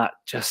on that.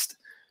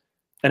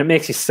 And it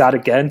makes you sad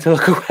again to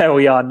look at where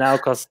we are now,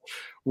 because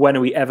when are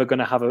we ever going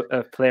to have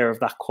a player of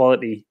that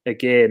quality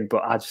again?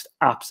 But I just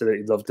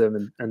absolutely loved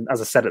him. And as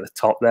I said at the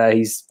top there,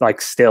 he's like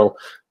still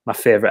my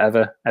favourite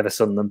ever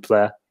Sunderland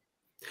player.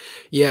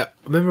 Yeah,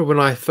 I remember when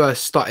I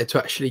first started to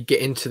actually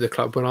get into the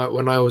club,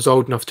 when I was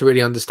old enough to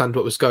really understand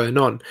what was going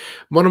on.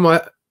 One of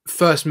my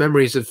first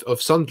memories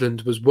of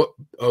Sunderland was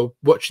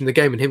watching the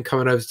game and him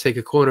coming over to take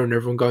a corner and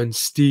everyone going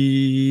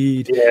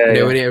Steed.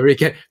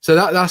 So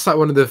that's like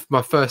one of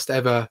my first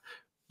ever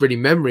really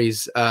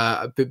memories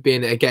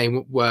being at a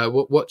game where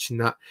watching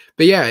that.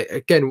 But yeah,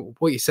 again,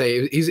 what you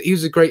say, he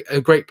was a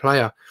great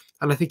player,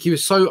 and I think he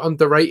was so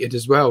underrated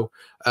as well,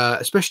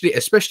 especially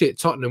at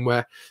Tottenham,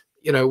 where,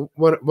 you know,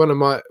 one of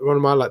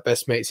my like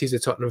best mates, he's a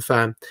Tottenham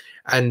fan,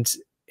 and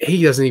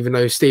he doesn't even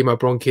know who Steve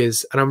Malbronk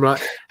is, and I'm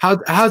like,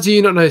 how do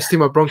you not know who Steve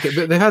Malbronk is?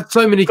 But they've had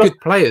so many good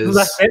players.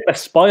 That's it, they're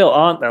spoiled,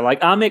 aren't they?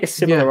 Like, I make a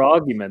similar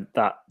argument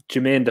that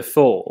Jermaine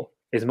Defoe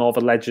is more of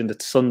a legend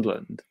at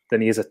Sunderland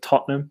than he is at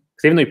Tottenham.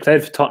 Because even though he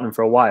played for Tottenham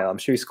for a while, I'm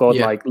sure he scored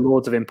like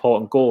loads of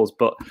important goals.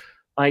 But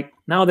like,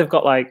 now they've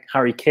got like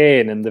Harry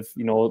Kane, and they've,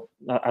 you know,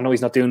 I know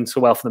he's not doing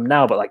so well for them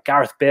now, but like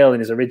Gareth Bale in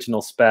his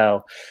original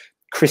spell,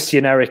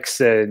 Christian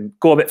Eriksen,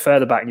 go a bit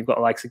further back and you've got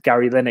the likes of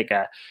Gary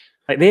Lineker.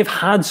 Like, they've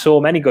had so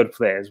many good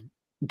players.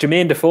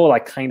 Jermaine Defoe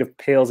like kind of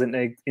pales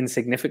into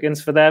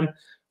insignificance for them,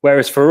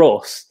 whereas for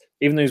us,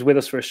 even though he's with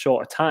us for a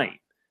shorter time,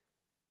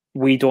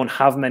 we don't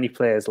have many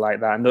players like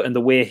that. And the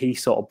way he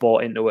sort of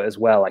bought into it as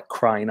well, like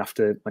crying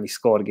after when he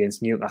scored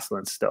against Newcastle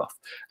and stuff.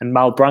 And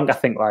Malbrank, I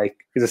think, like,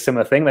 is a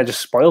similar thing. They're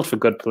just spoiled for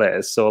good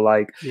players. So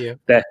like,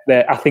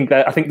 I think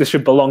they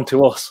should belong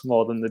to us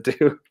more than they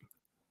do.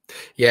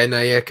 Yeah,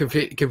 no, yeah,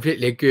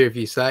 completely agree with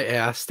you. So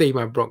yeah, Steve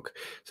Malbronk,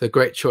 so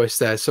great choice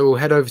there. So we'll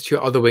head over to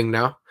your other wing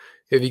now.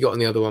 Who have you got on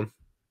the other one?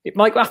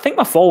 Mike, I think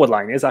my forward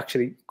line is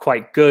actually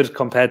quite good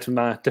compared to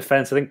my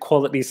defence. I think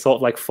quality is sort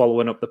of like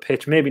following up the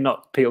pitch. Maybe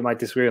not, people might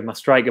disagree with my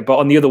striker, but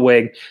on the other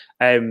wing,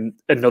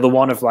 another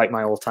one of like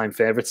my all-time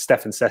favourites,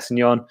 Stefan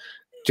Sessegnon.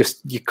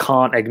 Just, you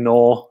can't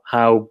ignore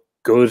how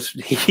good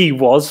he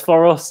was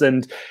for us.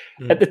 And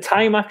at the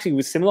time, actually, it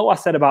was similar to what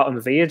I said about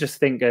Mvia, just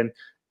thinking,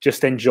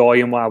 just enjoy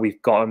him while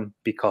we've got him,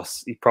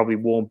 because he probably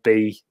won't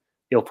be,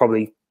 he'll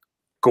probably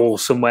go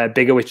somewhere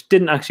bigger, which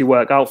didn't actually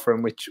work out for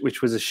him,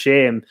 which was a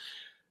shame.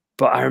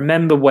 But I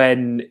remember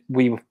when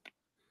we were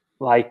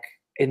like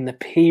in the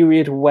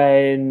period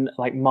when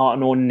like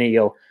Martin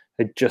O'Neill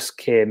had just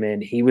came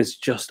in, he was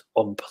just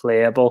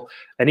unplayable.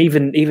 And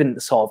even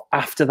sort of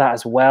after that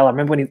as well, I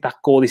remember when that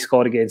goal he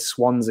scored against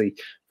Swansea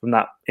from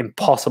that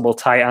impossible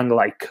tight angle,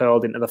 like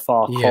curled into the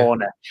far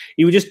corner.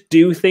 He would just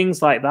do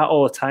things like that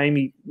all the time.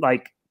 He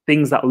like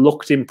things that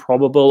looked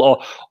improbable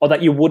or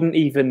that you wouldn't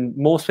even,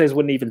 most players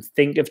wouldn't even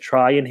think of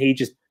trying. He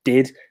just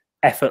did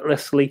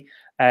effortlessly.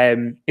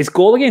 His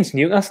goal against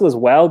Newcastle as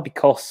well,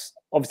 because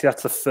obviously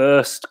that's the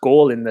first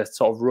goal in the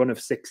sort of run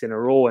of 6 in a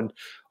row, and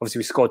obviously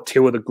we scored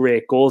 2 of the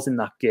great goals in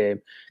that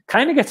game.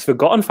 Kind of gets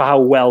forgotten for how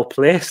well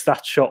placed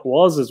that shot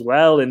was as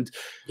well, and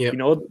you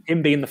know,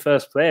 him being the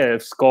first player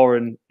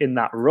scoring in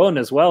that run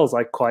as well is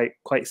like quite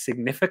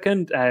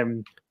significant.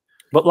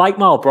 But like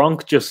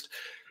Malbronk, just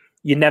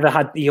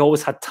he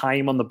always had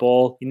time on the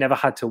ball. You never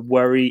had to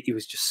worry. He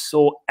was just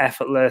so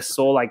effortless,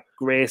 so like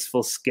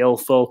graceful,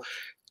 skillful,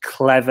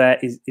 clever.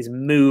 His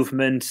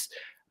movements.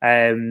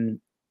 And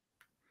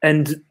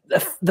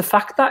the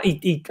fact that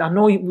I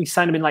know we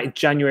signed him in like a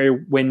January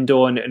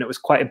window, and it was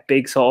quite a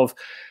big sort of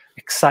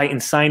exciting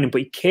signing,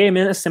 but he came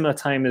in at a similar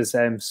time as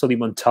Sully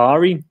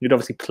Montari, who'd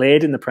obviously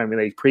played in the Premier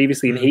League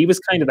previously, and he was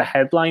kind of the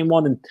headline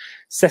one. And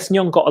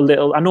Sessegnon got a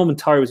little. I know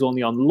Montari was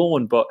only on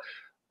loan, but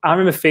I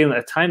remember feeling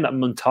at the time that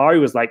Montari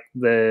was like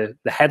the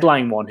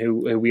headline one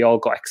who we all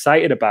got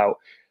excited about.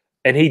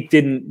 And he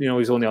didn't, you know, he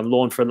was only on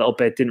loan for a little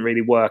bit, didn't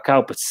really work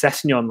out. But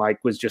Sessegnon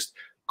like was just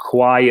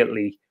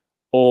quietly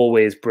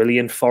always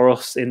brilliant for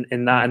us in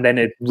that. And then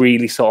it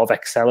really sort of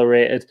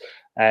accelerated.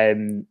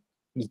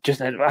 He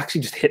just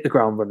actually just hit the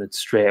ground running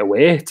straight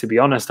away, to be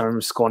honest. I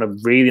remember scoring a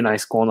really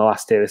nice goal on the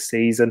last day of the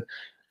season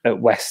at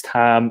West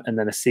Ham, and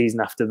then a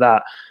season after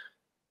that,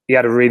 he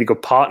had a really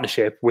good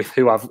partnership with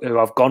who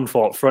I've gone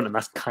for up front, and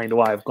that's kind of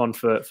why I've gone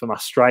for my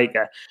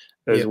striker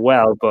as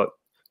well. But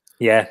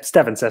yeah,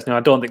 Stefan Sessegnon, I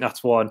don't think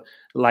that's one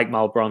like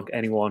Malbronk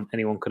anyone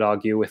could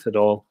argue with at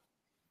all.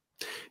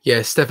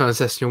 Yeah, Stefan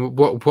Sessegnon,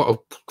 what a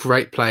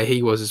great player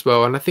he was as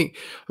well. And I think I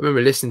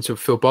remember listening to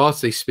Phil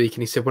Bardsley speak,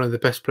 and he said one of the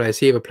best players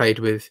he ever played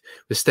with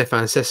was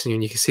Stefan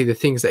Sessegnon. You can see the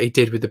things that he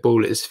did with the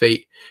ball at his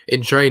feet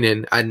in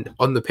training and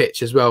on the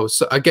pitch as well.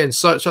 So again,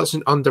 such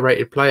an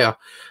underrated player.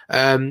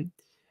 And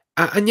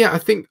yeah, I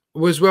think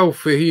as well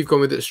for who you've gone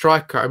with at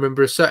striker, I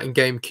remember a certain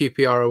game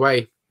QPR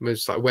away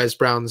was like Wes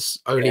Brown's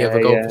only ever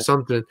goal for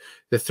Sunderland,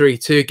 the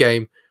 3-2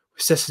 game.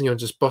 Sessegnon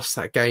just bossed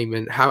that game,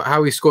 and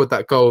how he scored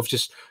that goal of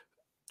just,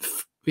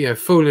 you know,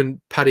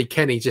 fooling Paddy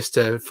Kenny just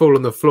to fall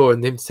on the floor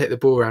and him to take the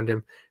ball around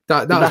him.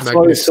 That's was magnificent.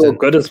 Why he's so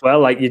good as well.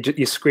 Like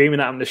you're screaming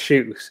at him to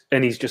shoot,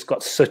 and he's just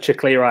got such a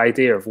clear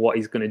idea of what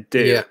he's going to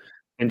do,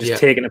 and just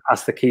taking it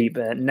past the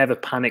keeper, never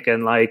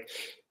panicking. Like,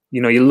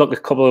 you know, you look a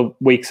couple of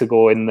weeks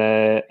ago in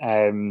the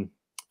it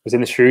was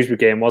in the Shrewsbury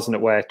game, wasn't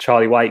it, where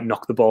Charlie White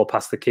knocked the ball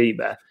past the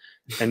keeper.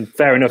 And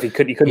fair enough, he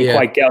couldn't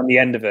quite get on the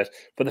end of it.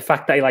 But the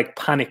fact that he like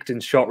panicked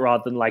and shot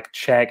rather than like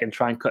check and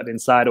try and cut it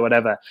inside or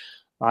whatever,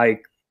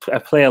 like a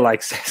player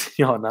like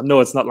Sessegnon, I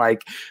know it's not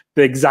like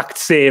the exact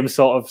same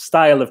sort of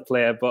style of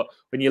player, but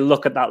when you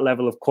look at that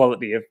level of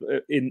quality of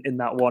in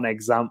that one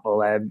example,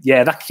 that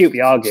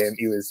QPR game,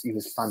 he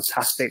was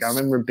fantastic. I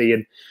remember him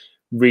being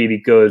really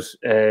good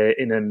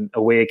in an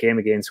away game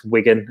against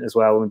Wigan as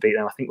well. When we beat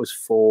them, I think it was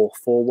 4-1,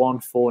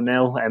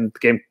 4-0. And the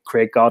game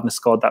Craig Gardner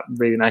scored that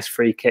really nice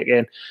free kick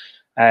in.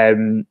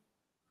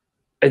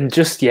 And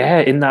just,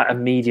 in that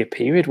immediate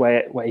period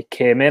where he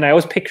came in, I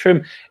always picture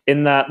him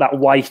in that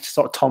white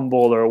sort of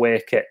tombola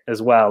away kit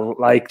as well.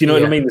 Like, do you know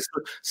what I mean? There's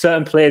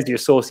certain players you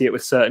associate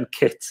with certain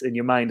kits in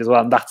your mind as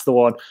well. And that's the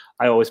one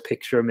I always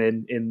picture him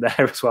in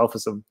there as well for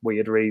some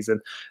weird reason.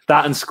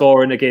 That and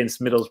scoring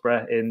against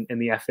Middlesbrough in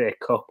the FA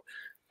Cup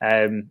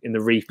in the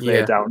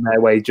replay down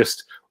there where he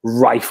just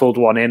rifled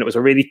one in. It was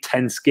a really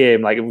tense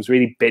game. Like, it was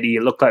really bitty.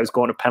 It looked like it was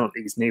going to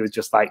penalties, and he was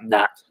just like,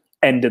 nah,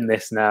 ending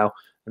this now.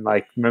 And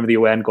like, remember the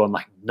away end going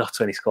like nuts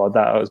when he scored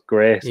that. It was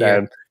great.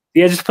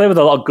 Just play with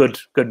a lot of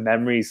good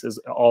memories as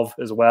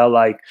well.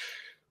 Like,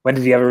 when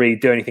did he ever really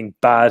do anything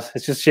bad?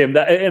 It's just a shame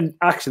that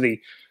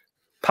actually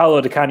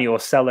Paolo Di Canio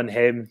selling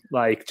him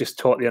like just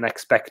totally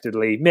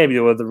unexpectedly. Maybe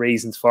there were other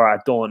reasons for it, I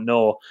don't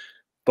know.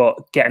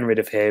 But getting rid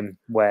of him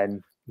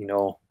when, you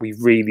know, we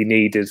really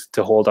needed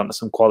to hold on to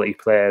some quality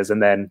players,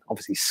 and then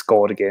obviously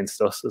scored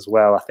against us as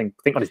well. I think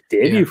on his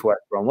debut for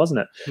West Brom, wasn't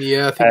it?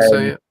 Yeah, I think so.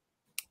 Yeah.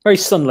 Very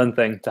Sunderland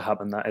thing to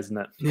happen, that, isn't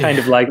it? Kind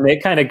of like,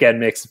 it kind of again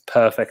makes it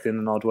perfect in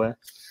an odd way.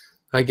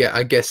 I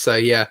guess so.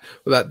 Yeah.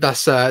 Well,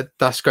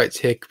 that's great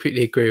to hear.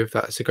 Completely agree with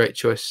that. It's a great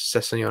choice,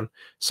 Sessegnon.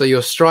 So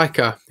your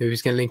striker, who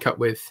he's going to link up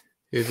with?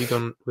 Who have you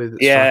gone with?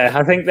 Yeah,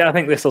 I think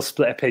this will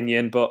split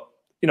opinion, but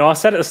you know, I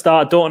said at the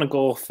start, I don't want to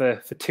go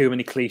for too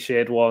many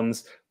cliched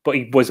ones. But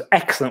he was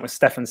excellent with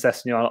Stefan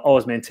Sessegnon. I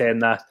always maintain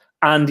that.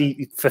 And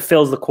he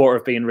fulfills the quota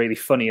of being really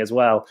funny as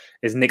well,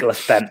 is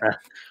Nicholas Bentner.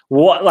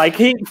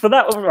 For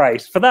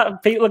that,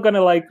 people are going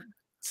to like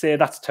say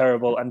that's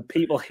terrible, and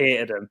people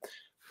hated him.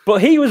 But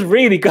he was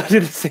really good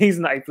in the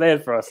season that he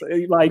played for us.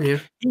 He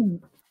was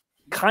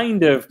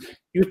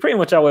pretty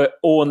much our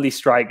only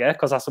striker,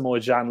 because Asamoah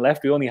Gyan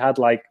left. We only had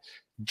like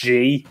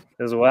G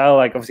as well.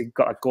 Like, obviously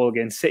got a goal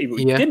against City, but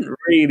we didn't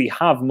really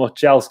have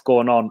much else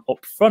going on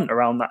up front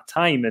around that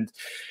time. And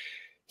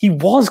he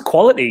was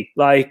quality.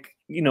 Like,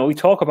 you know, we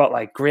talk about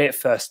like great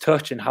first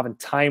touch and having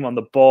time on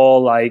the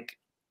ball. Like,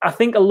 I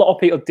think a lot of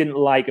people didn't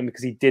like him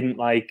because he didn't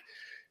like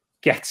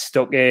get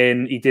stuck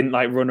in. He didn't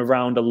like run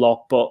around a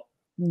lot. But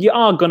you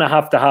are going to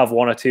have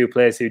one or two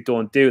players who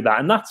don't do that.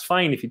 And that's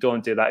fine if you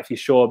don't do that, if you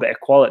show a bit of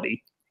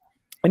quality.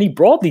 And he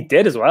broadly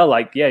did as well.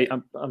 Like, yeah,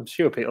 I'm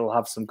sure people will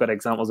have some good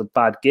examples of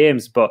bad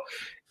games, but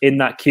in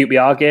that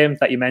QPR game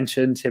that you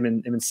mentioned, him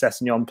and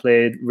Sessegnon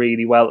played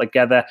really well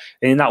together.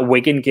 And in that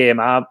Wigan game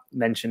I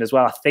mentioned as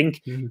well, I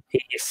think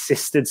he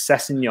assisted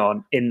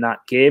Sessegnon in that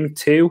game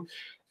too.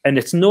 And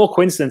it's no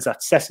coincidence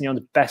that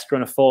Sessegnon's best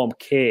run of form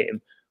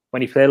came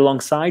when he played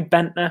alongside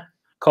Bentner,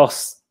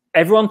 because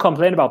everyone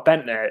complained about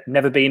Bentner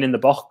never being in the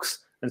box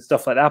and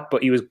stuff like that,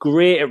 but he was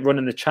great at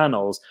running the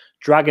channels,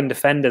 dragging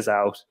defenders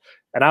out.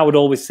 And I would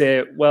always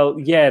say, well,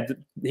 yeah,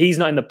 he's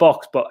not in the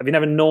box, but have you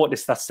never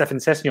noticed that Stefan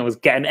Sessegnon was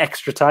getting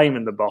extra time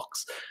in the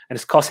box? And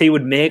it's because he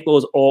would make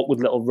those awkward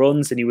little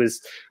runs, and he was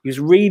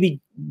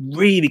really,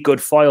 really good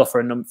foil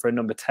for a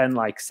number 10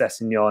 like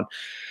Sessegnon.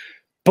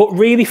 But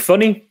really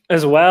funny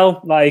as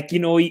well. Like, you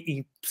know,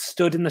 he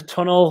stood in the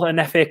tunnel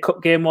an FA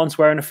Cup game once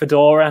wearing a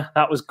fedora.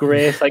 That was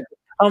great. Like,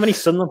 how many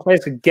Sunderland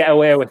players could get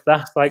away with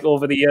that, like,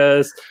 over the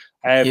years?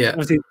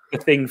 Was the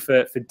thing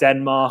for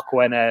Denmark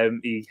when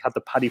he had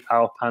the Paddy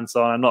Power pants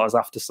on. I'm not as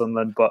after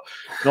Sunderland, but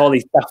all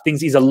these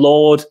things. He's a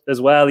Lord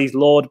as well. He's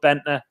Lord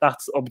Bentner.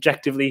 That's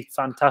objectively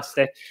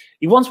fantastic.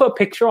 He once put a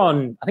picture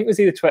on, I think it was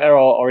either Twitter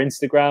or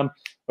Instagram,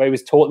 where he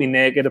was totally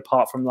naked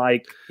apart from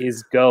like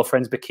his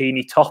girlfriend's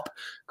bikini top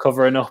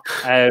covering up,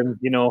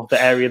 you know,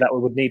 the area that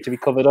would need to be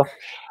covered up.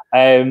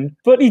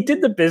 But he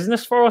did the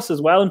business for us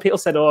as well. And people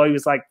said, oh, he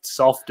was like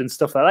soft and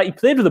stuff like that. He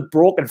played with a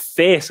broken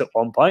face at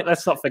one point.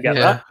 Let's not forget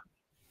that.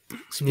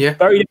 Yeah.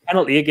 Buried a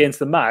penalty against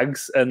the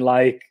Mags. And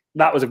like,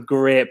 that was a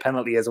great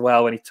penalty as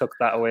well when he took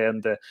that away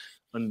and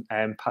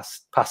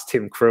past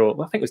Tim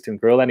Krul. I think it was Tim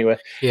Krul anyway.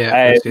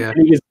 Yeah.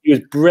 He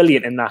was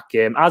brilliant in that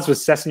game, as was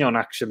Sessegnon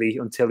actually,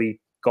 until he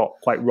got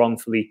quite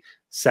wrongfully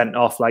sent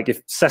off. Like,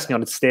 if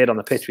Sessegnon had stayed on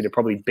the pitch, we'd have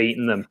probably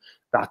beaten them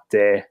that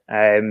day.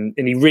 And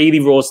he really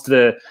rose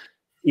to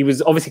he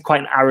was obviously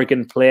quite an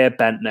arrogant player,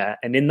 Bentner.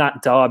 And in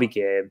that derby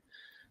game,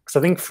 because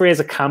I think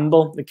Fraser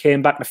Campbell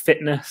came back to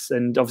fitness,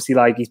 and obviously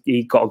like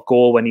he got a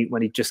goal when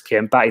he just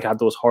came back. He'd had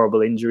those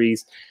horrible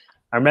injuries.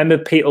 I remember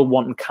people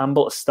wanting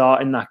Campbell to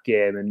start in that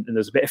game, and there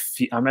was a bit of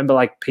I remember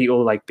like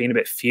people like being a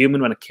bit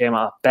fuming when it came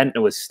out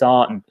Bentner was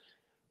starting,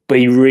 but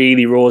he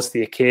really rose to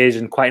the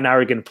occasion. Quite an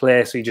arrogant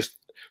player, so he just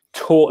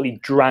totally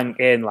drank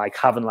in, like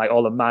having like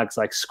all the Mags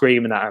like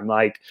screaming at him.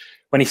 Like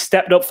when he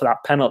stepped up for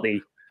that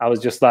penalty, I was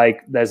just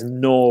like, there's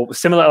no,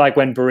 similar to like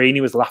when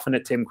Barini was laughing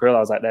at Tim Krul, I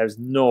was like, there's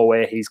no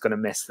way he's going to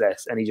miss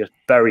this. And he just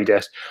buried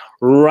it,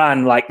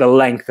 ran like the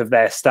length of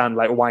their stand,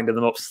 like winding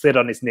them up, slid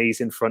on his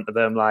knees in front of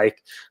them.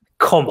 Like,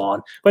 come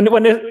on.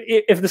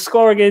 If the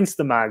score against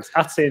the Mags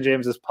at St.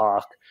 James's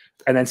Park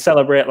and then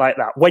celebrate like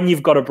that, when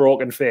you've got a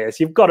broken face,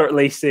 you've got to at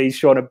least see he's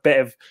shown a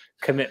bit of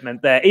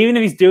commitment there. Even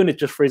if he's doing it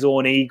just for his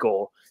own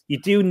ego, you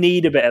do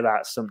need a bit of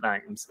that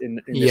sometimes in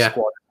the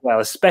squad as well,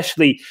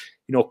 especially,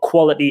 you know,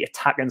 quality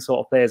attacking sort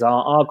of players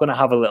are going to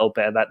have a little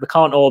bit of that. They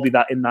can't all be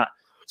that in that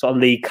sort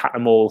of Lee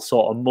Cattermole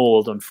sort of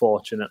mould,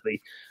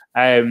 unfortunately.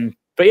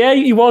 But yeah,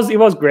 he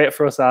was great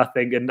for us, I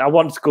think. And I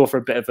wanted to go for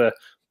a bit of a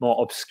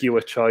more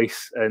obscure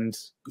choice. And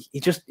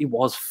he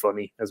was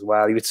funny as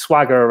well. He would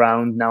swagger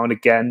around now and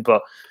again,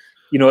 but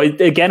you know,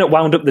 it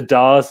wound up the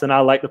Dars, and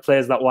I like the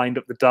players that wind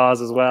up the Dars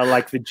as well,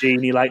 like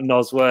Virginie, like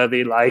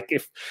Nosworthy. Like,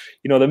 if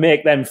you know they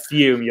make them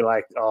fume, you're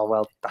like, oh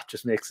well, that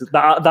just makes it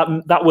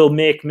that will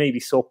make me be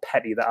so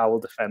petty that I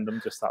will defend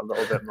them just that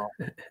little bit more.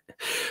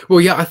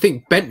 Well, yeah, I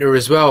think Bentner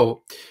as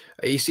well.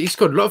 He's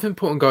got a lot of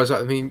important goals.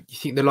 I mean, you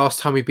think the last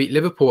time we beat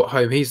Liverpool at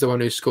home, he's the one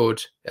who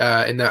scored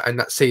in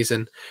that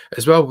season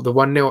as well, the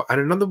 1-0.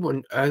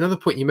 And another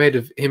point you made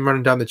of him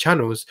running down the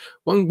channels.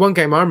 One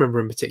game I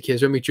remember in particular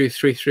is when we drew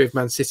 3-3 of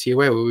Man City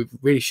away, where we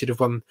really should have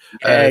won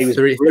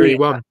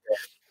 3-1.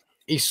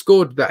 He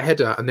scored that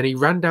header, and then he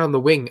ran down the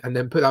wing and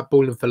then put that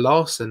ball in for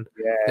Larson.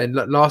 Yeah. And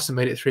Larson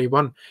made it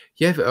 3-1.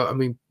 Yeah, I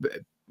mean,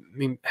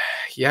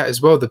 yeah,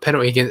 as well, the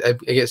penalty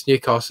against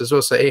Newcastle as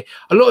well. So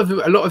a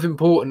lot of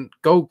important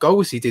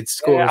goals he did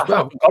score as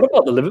well. I forgot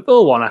about the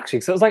Liverpool one actually,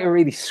 because it was like a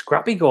really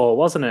scrappy goal,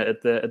 wasn't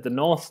it, at the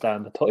North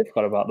Stand? I totally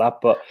forgot about that.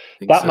 But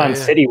that Man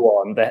City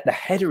one, the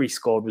header he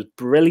scored was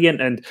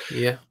brilliant, and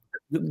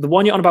the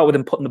one you're on about with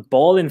him putting the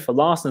ball in for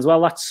Larson as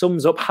well, that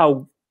sums up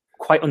how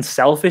quite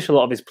unselfish a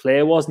lot of his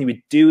play was, and he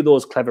would do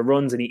those clever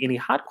runs, and he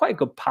had quite a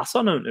good pass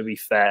on him, to be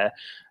fair.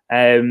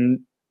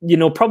 You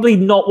know, probably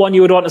not one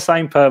you would want to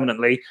sign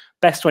permanently.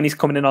 Best when he's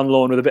coming in on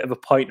loan with a bit of a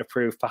point to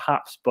prove,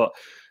 perhaps. But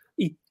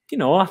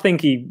I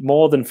think he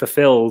more than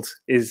fulfilled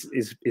his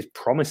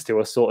promise to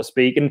us, so to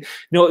speak. And you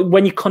know,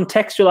 when you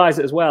contextualize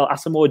it as well,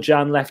 Asamoah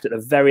Gyan left at the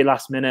very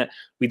last minute.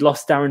 We'd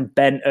lost Darren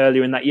Bent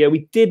earlier in that year.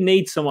 We did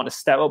need someone to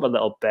step up a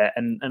little bit,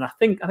 and I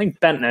think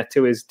Bentner,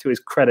 to his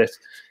credit,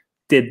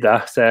 did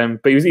that.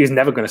 But he was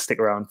never going to stick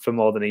around for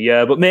more than a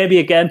year. But maybe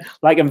again,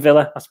 like in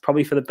Villa, that's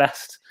probably for the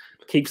best.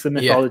 Keeps the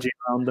mythology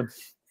around them.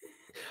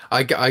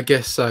 I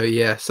guess so,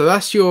 yeah. So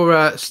that's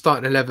your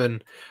starting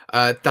 11.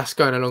 That's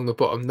going along the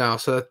bottom now.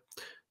 So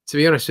To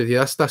be honest with you,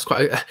 that's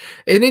quite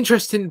an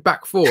interesting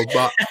back four.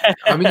 But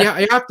I mean, yeah,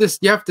 you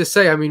have to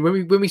say, I mean,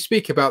 when we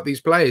speak about these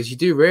players, you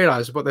do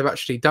realise what they've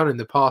actually done in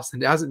the past,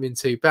 and it hasn't been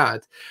too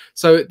bad.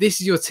 So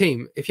this is your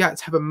team. If you had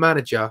to have a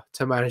manager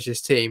to manage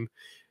this team,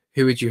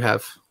 who would you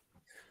have?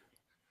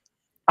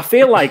 I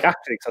feel like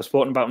actually, because I've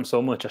spoken about him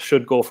so much, I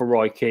should go for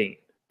Roy Keane,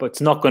 but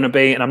it's not going to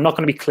be, and I'm not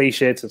going to be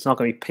cliched, so it's not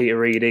going to be Peter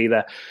Reid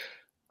either.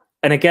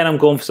 And again, I'm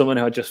going for someone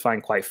who I just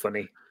find quite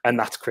funny, and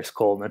that's Chris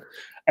Coleman.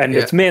 And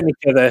it's mainly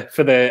for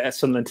the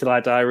Sunderland Till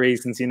I Die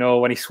reasons, you know,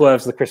 when he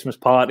swerves the Christmas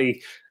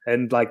party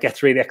and like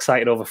gets really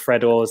excited over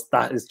Freddo's.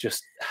 That is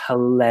just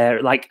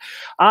hilarious. Like,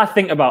 I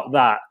think about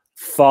that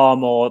far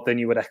more than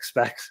you would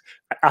expect.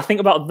 I think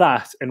about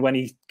that, and when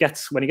he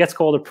gets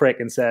called a prick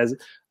and says,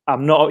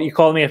 "I'm not," you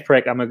call me a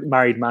prick, I'm a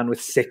married man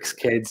with 6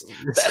 kids.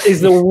 That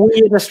is the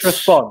weirdest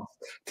response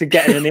to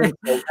getting an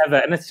insult ever.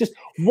 And it's just,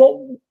 what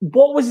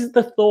was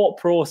the thought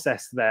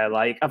process there?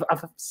 Like,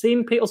 I've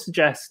seen people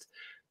suggest,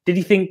 did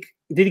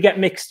he get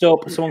mixed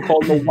up? Someone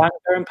called him a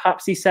wanker and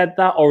perhaps he said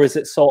that? Or is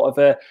it sort of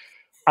a,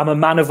 I'm a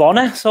man of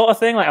honor sort of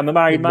thing? Like, I'm a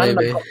married man and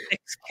I've got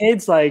 6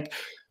 kids. Like,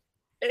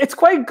 it's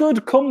quite a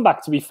good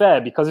comeback, to be fair,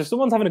 because if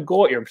someone's having a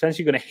go at you and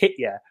potentially going to hit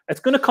you,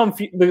 it's going to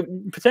confuse,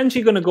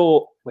 potentially going to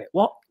go, wait,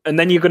 what? And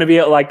then you're going to be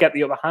able to like get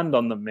the upper hand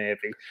on them, maybe.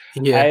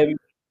 Yeah.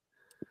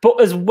 But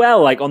as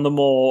well, like on the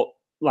more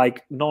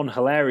like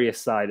non-hilarious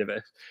side of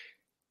it,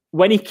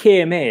 when he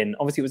came in,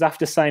 obviously it was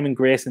after Simon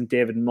Grace and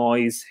David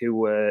Moyes, who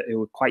were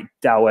quite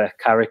dour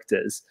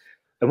characters.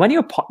 And when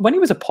he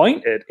was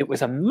appointed, it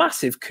was a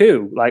massive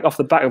coup. Like off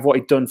the back of what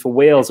he'd done for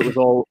Wales, it was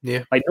all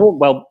like, no,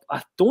 well,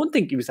 I don't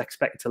think he was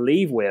expected to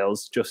leave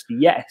Wales just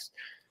yet.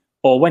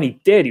 Or when he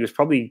did, he was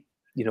probably,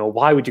 you know,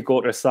 why would you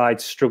go to a side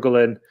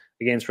struggling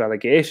against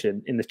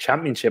relegation in the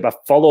Championship? I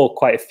follow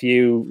quite a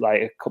few,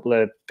 like a couple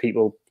of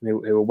people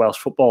who are Welsh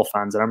football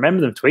fans, and I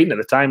remember them tweeting at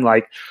the time,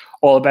 like,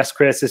 all the best,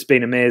 Chris, it's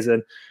been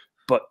amazing,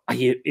 but are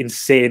you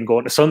insane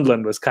going to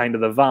Sunderland was kind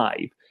of the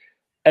vibe.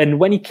 And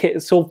when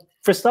so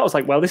for a start, I was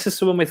like, well, this is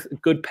someone with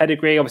good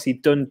pedigree, obviously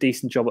done a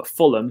decent job at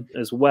Fulham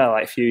as well,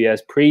 like a few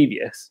years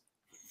previous.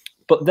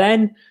 But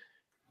then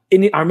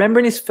I remember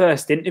in his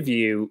first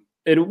interview,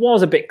 it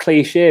was a bit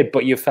cliched,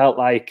 but you felt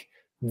like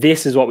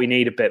this is what we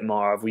need a bit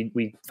more of.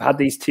 We've had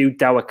these 2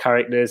 dour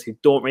characters who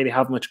don't really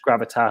have much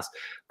gravitas,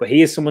 but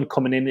he is someone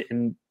coming in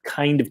and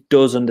kind of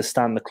does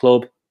understand the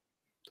club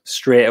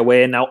straight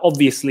away. Now,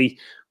 obviously,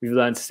 we've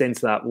learned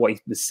since that what he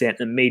was saying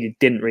to the media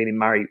didn't really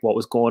marry what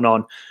was going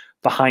on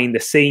behind the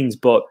scenes.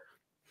 But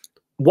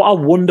what I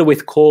wonder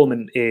with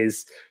Coleman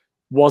is,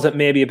 was it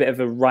maybe a bit of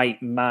a right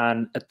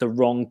man at the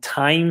wrong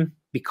time?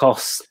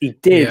 Because he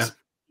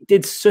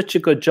did such a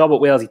good job at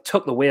Wales. He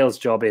took the Wales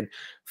job in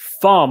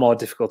far more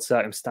difficult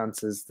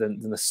circumstances than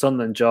the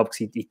Sunderland job, because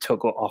he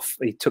took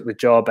the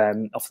job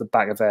off the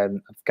back of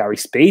Gary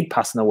Speed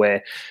passing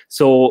away.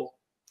 So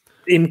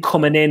him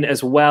coming in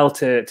as well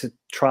to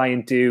try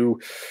and do,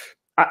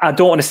 I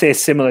don't want to say a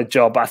similar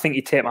job, but I think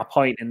you take my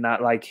point in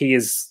that, like,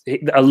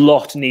 a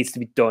lot needs to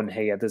be done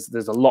here.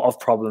 There's a lot of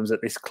problems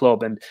at this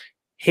club, and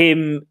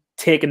him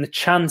taking the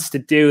chance to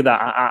do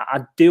that, I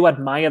do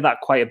admire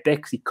that quite a bit,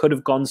 because he could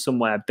have gone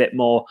somewhere a bit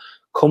more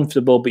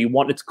comfortable, but he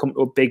wanted to come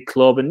to a big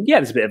club, and yeah,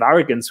 there's a bit of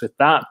arrogance with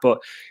that, but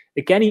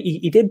again,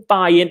 he did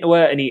buy into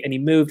it, and he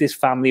moved his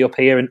family up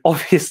here, and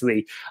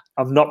obviously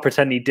I'm not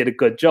pretending he did a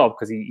good job,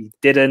 because he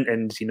didn't,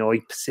 and you know,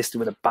 he persisted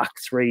with a back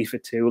 3 for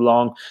too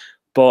long,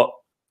 but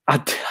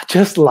I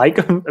just like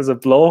him as a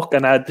bloke,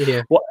 and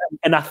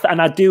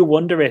I do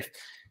wonder if,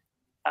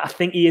 I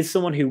think he is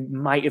someone who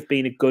might have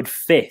been a good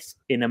fit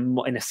in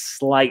a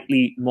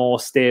slightly more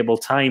stable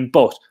time.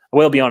 But I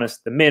will be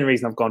honest, the main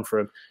reason I've gone for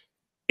him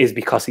is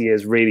because he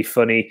is really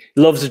funny.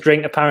 Loves a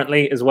drink,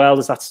 apparently, as well.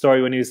 There's that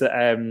story when he was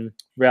at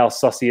Real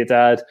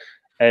Sociedad,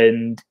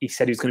 and he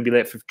said he was going to be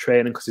late for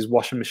training because his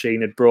washing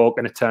machine had broke,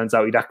 and it turns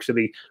out he'd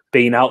actually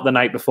been out the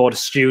night before the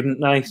student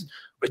night,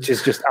 which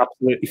is just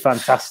absolutely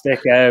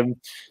fantastic.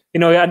 You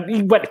know,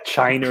 he went to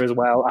China as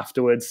well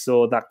afterwards,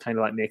 so that kind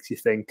of like makes you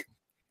think,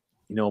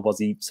 you know, was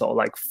he sort of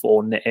like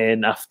phoning it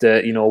in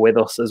after, you know, with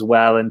us as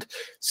well, and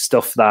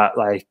stuff that,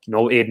 like, you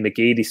know, Aidan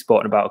McGeady's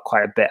spoken about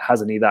quite a bit,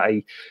 hasn't he, that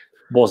he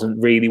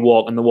wasn't really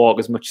walking the walk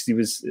as much as he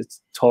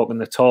was talking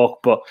the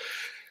talk. But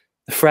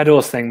the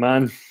Freddo's thing,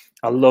 man,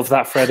 I love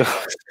that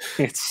Freddo.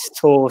 It's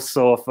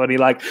so funny.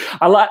 Like,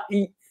 I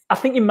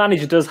think your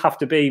manager does have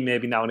to be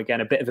maybe now and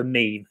again a bit of a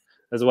meme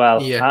as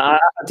well. Yeah,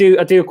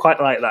 I do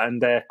quite like that.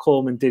 And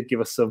Coleman did give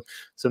us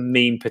some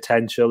meme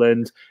potential.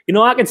 And you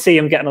know, I can see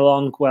him getting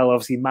along well.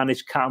 Obviously, he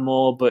managed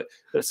Cattermore, but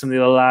some of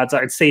the other lads,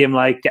 I could see him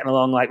like getting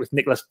along like with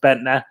Nicholas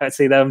Bentner. I'd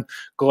see them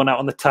going out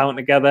on the town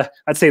together.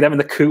 I'd see them in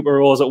the Cooper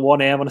Rose at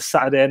 1 a.m. on a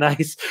Saturday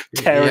night,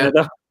 tearing it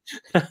up.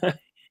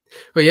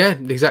 Well, yeah,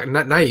 exactly.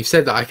 Now you've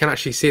said that, I can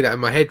actually see that in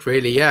my head.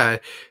 Really, yeah.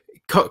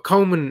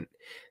 Coleman,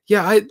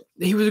 yeah,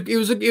 he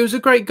was a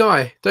great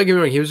guy. Don't get me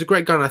wrong, he was a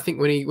great guy. And I think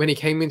when he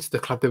came into the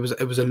club, it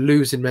was a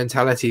losing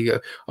mentality.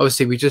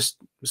 Obviously, we just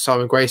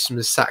Simon Grayson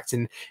was sacked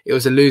and it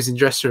was a losing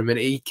dressing room, and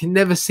he can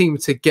never seem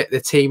to get the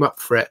team up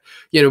for it.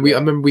 You know, I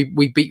remember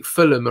we beat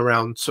Fulham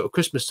around sort of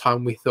Christmas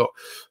time. We thought,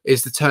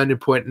 is the turning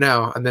point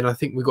now? And then I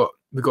think we got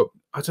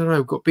I don't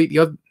know, got beat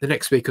the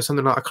next week or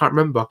something like that. I can't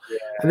remember. Yeah.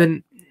 And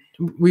then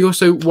we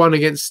also won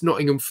against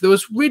Nottingham. There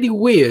was really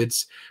weird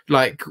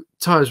like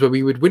times where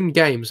we would win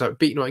games, like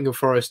beat Nottingham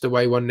Forest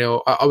away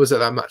 1-0. I was at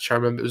that match. I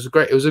remember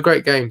it was a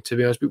great game, to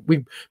be honest.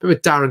 We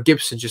remember Darren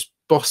Gibson just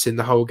bossing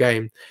the whole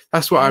game.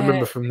 That's what I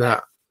remember from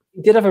that.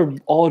 He did have an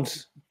odd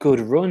good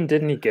run,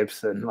 didn't he,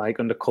 Gibson? Like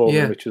under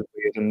Coleman, which was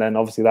weird, and then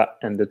obviously that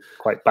ended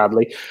quite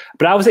badly.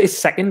 But I was at his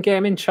second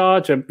game in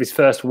charge, his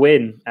first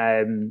win,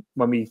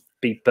 when we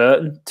beat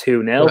Burton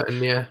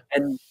 2-0.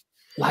 And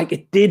like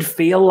it did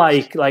feel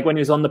like when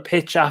he was on the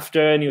pitch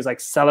after and he was like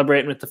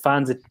celebrating with the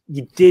fans,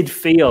 you did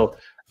feel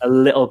a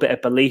little bit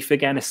of belief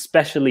again,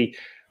 especially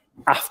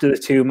after the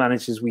two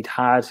managers we'd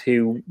had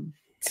who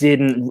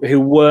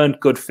weren't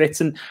good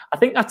fits. And I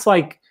think that's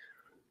like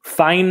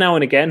fine now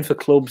and again for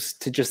clubs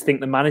to just think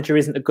the manager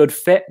isn't a good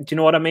fit. Do you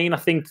know what I mean? I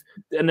think,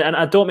 and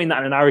I don't mean that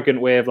in an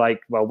arrogant way of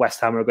like, well,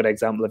 West Ham are a good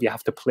example of you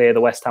have to play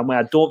the West Ham way.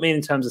 I don't mean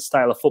in terms of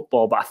style of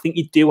football, but I think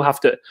you do have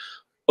to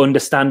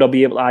understand or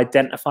be able to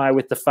identify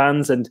with the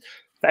fans. And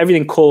for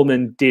everything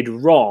Coleman did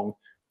wrong,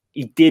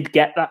 he did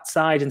get that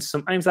side, and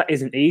sometimes that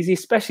isn't easy,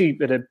 especially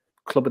at a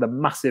club with a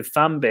massive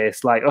fan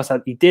base like us.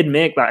 He did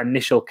make that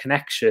initial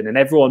connection and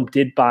everyone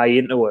did buy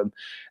into him.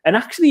 And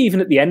actually, even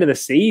at the end of the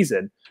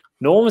season,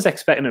 no one was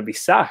expecting him to be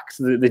sacked.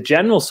 The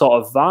general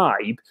sort of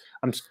vibe,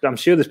 I'm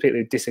sure there's people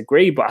who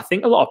disagree, but I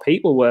think a lot of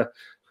people were,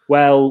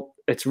 well,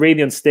 it's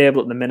really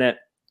unstable at the minute.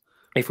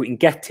 If we can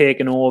get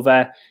taken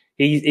over,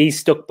 he's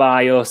stuck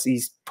by us.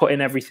 He's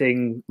putting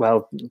everything,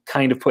 well,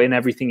 kind of putting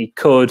everything he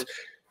could.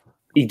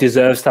 He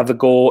deserves to have a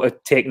go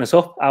at taking us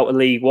up out of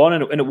League One,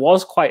 and it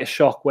was quite a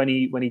shock when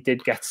he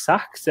did get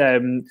sacked.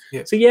 So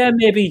yeah,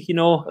 maybe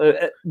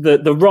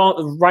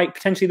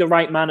potentially the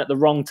right man at the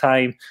wrong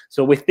time.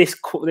 So with this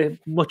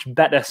much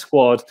better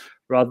squad,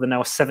 rather than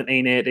our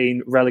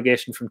 17-18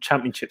 relegation from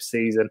Championship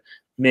season,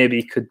 maybe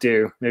he could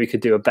do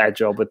a better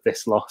job with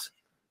this lot.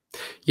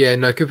 Yeah,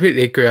 no,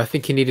 completely agree. I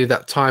think he needed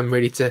that time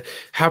really to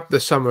have the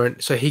summer,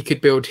 and so he could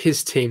build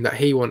his team that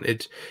he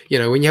wanted. You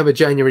know, when you have a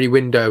January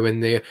window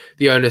and the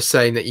owner's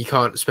saying that you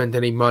can't spend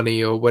any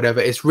money or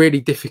whatever, it's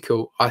really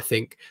difficult, I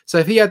think. So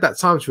if he had that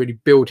time to really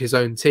build his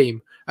own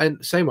team,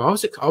 and same, I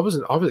was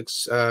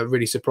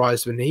really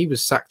surprised when he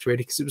was sacked, really,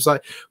 because it was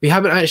like we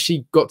haven't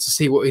actually got to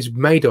see what he's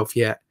made of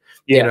yet.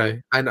 Yeah. You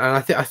know, and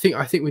I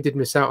think we did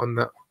miss out on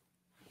that.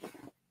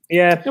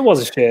 Yeah, it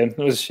was a shame. It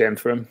was a shame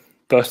for him.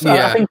 But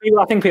yeah. I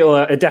think people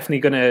are definitely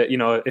going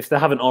to, if they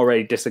haven't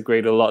already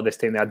disagreed with a lot of this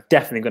team, they are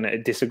definitely going to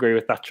disagree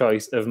with that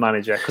choice of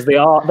manager, because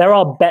there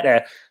are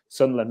better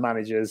Sunderland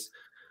managers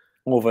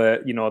over,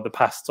 the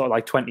past sort of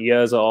like 20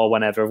 years or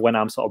whenever, when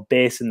I'm sort of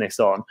basing this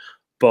on.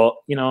 But,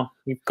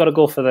 you've got to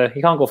go for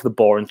you can't go for the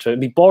boring.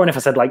 It'd be boring if I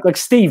said like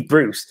Steve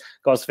Bruce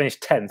got us to finish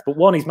 10th, but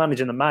one, he's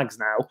managing the Mags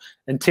now,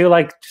 and two,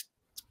 like, it's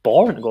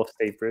boring to go for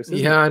Steve Bruce.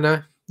 Yeah, I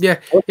know.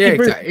 Yeah,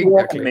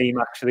 exactly. Meme,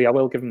 actually, I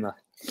will give him that.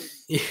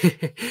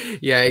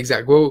 Yeah,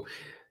 exactly. Well,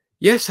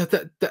 yes,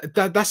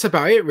 that's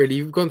about it, really.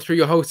 You've gone through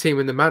your whole team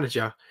and the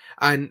manager,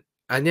 and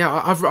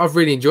yeah, I've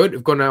really enjoyed it.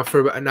 We've gone now for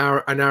about an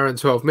hour and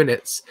 12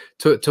 minutes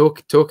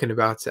talking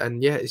about it,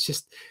 and yeah, it's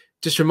just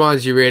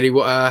reminds you really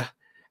what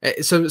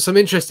some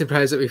interesting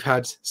players that we've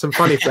had, some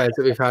funny players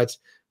that we've had,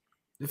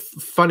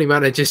 funny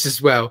managers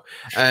as well.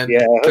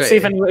 Yeah, let's see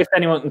if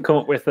anyone can come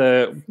up with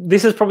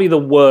this is probably the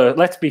worst.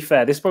 Let's be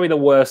fair, this is probably the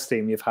worst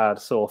team you've had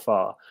so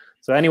far.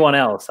 So anyone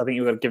else, I think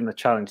you've got to give them a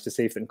challenge to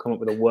see if they can come up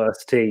with a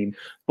worse team,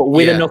 but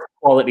with enough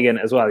quality in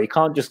it as well. You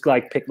can't just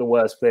like pick the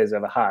worst players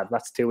you've ever had.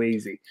 That's too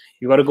easy.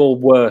 You've got to go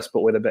worse,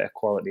 but with a bit of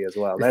quality as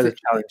well. There's a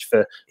challenge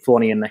for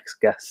one of your next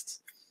guests.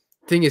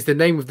 Thing is, the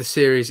name of the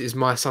series is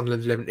My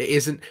Sunderland 11. It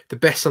isn't the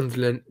best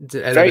Sunderland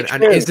 11,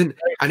 and it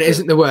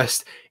isn't the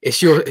worst.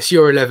 It's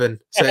your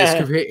 11. So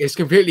it's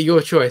completely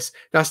your choice.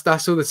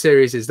 That's all the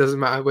series is. Doesn't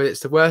matter whether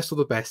it's the worst or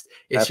the best.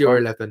 It's your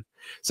 11.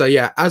 So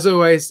yeah, as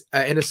always,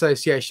 in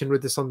association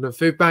with the Sunderland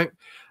Foodbank,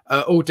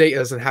 all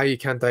details on how you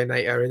can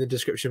donate are in the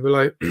description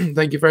below.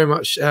 Thank you very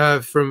much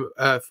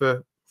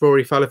for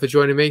Rory Fallow for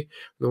joining me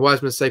on the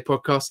Wise Men Say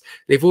podcast.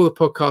 Leave all the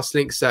podcast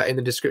links in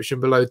the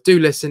description below. Do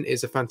listen;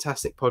 it's a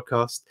fantastic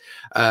podcast.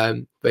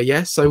 But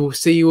yeah, so we'll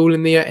see you all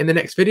in the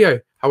next video.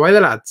 How are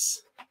the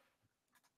lads?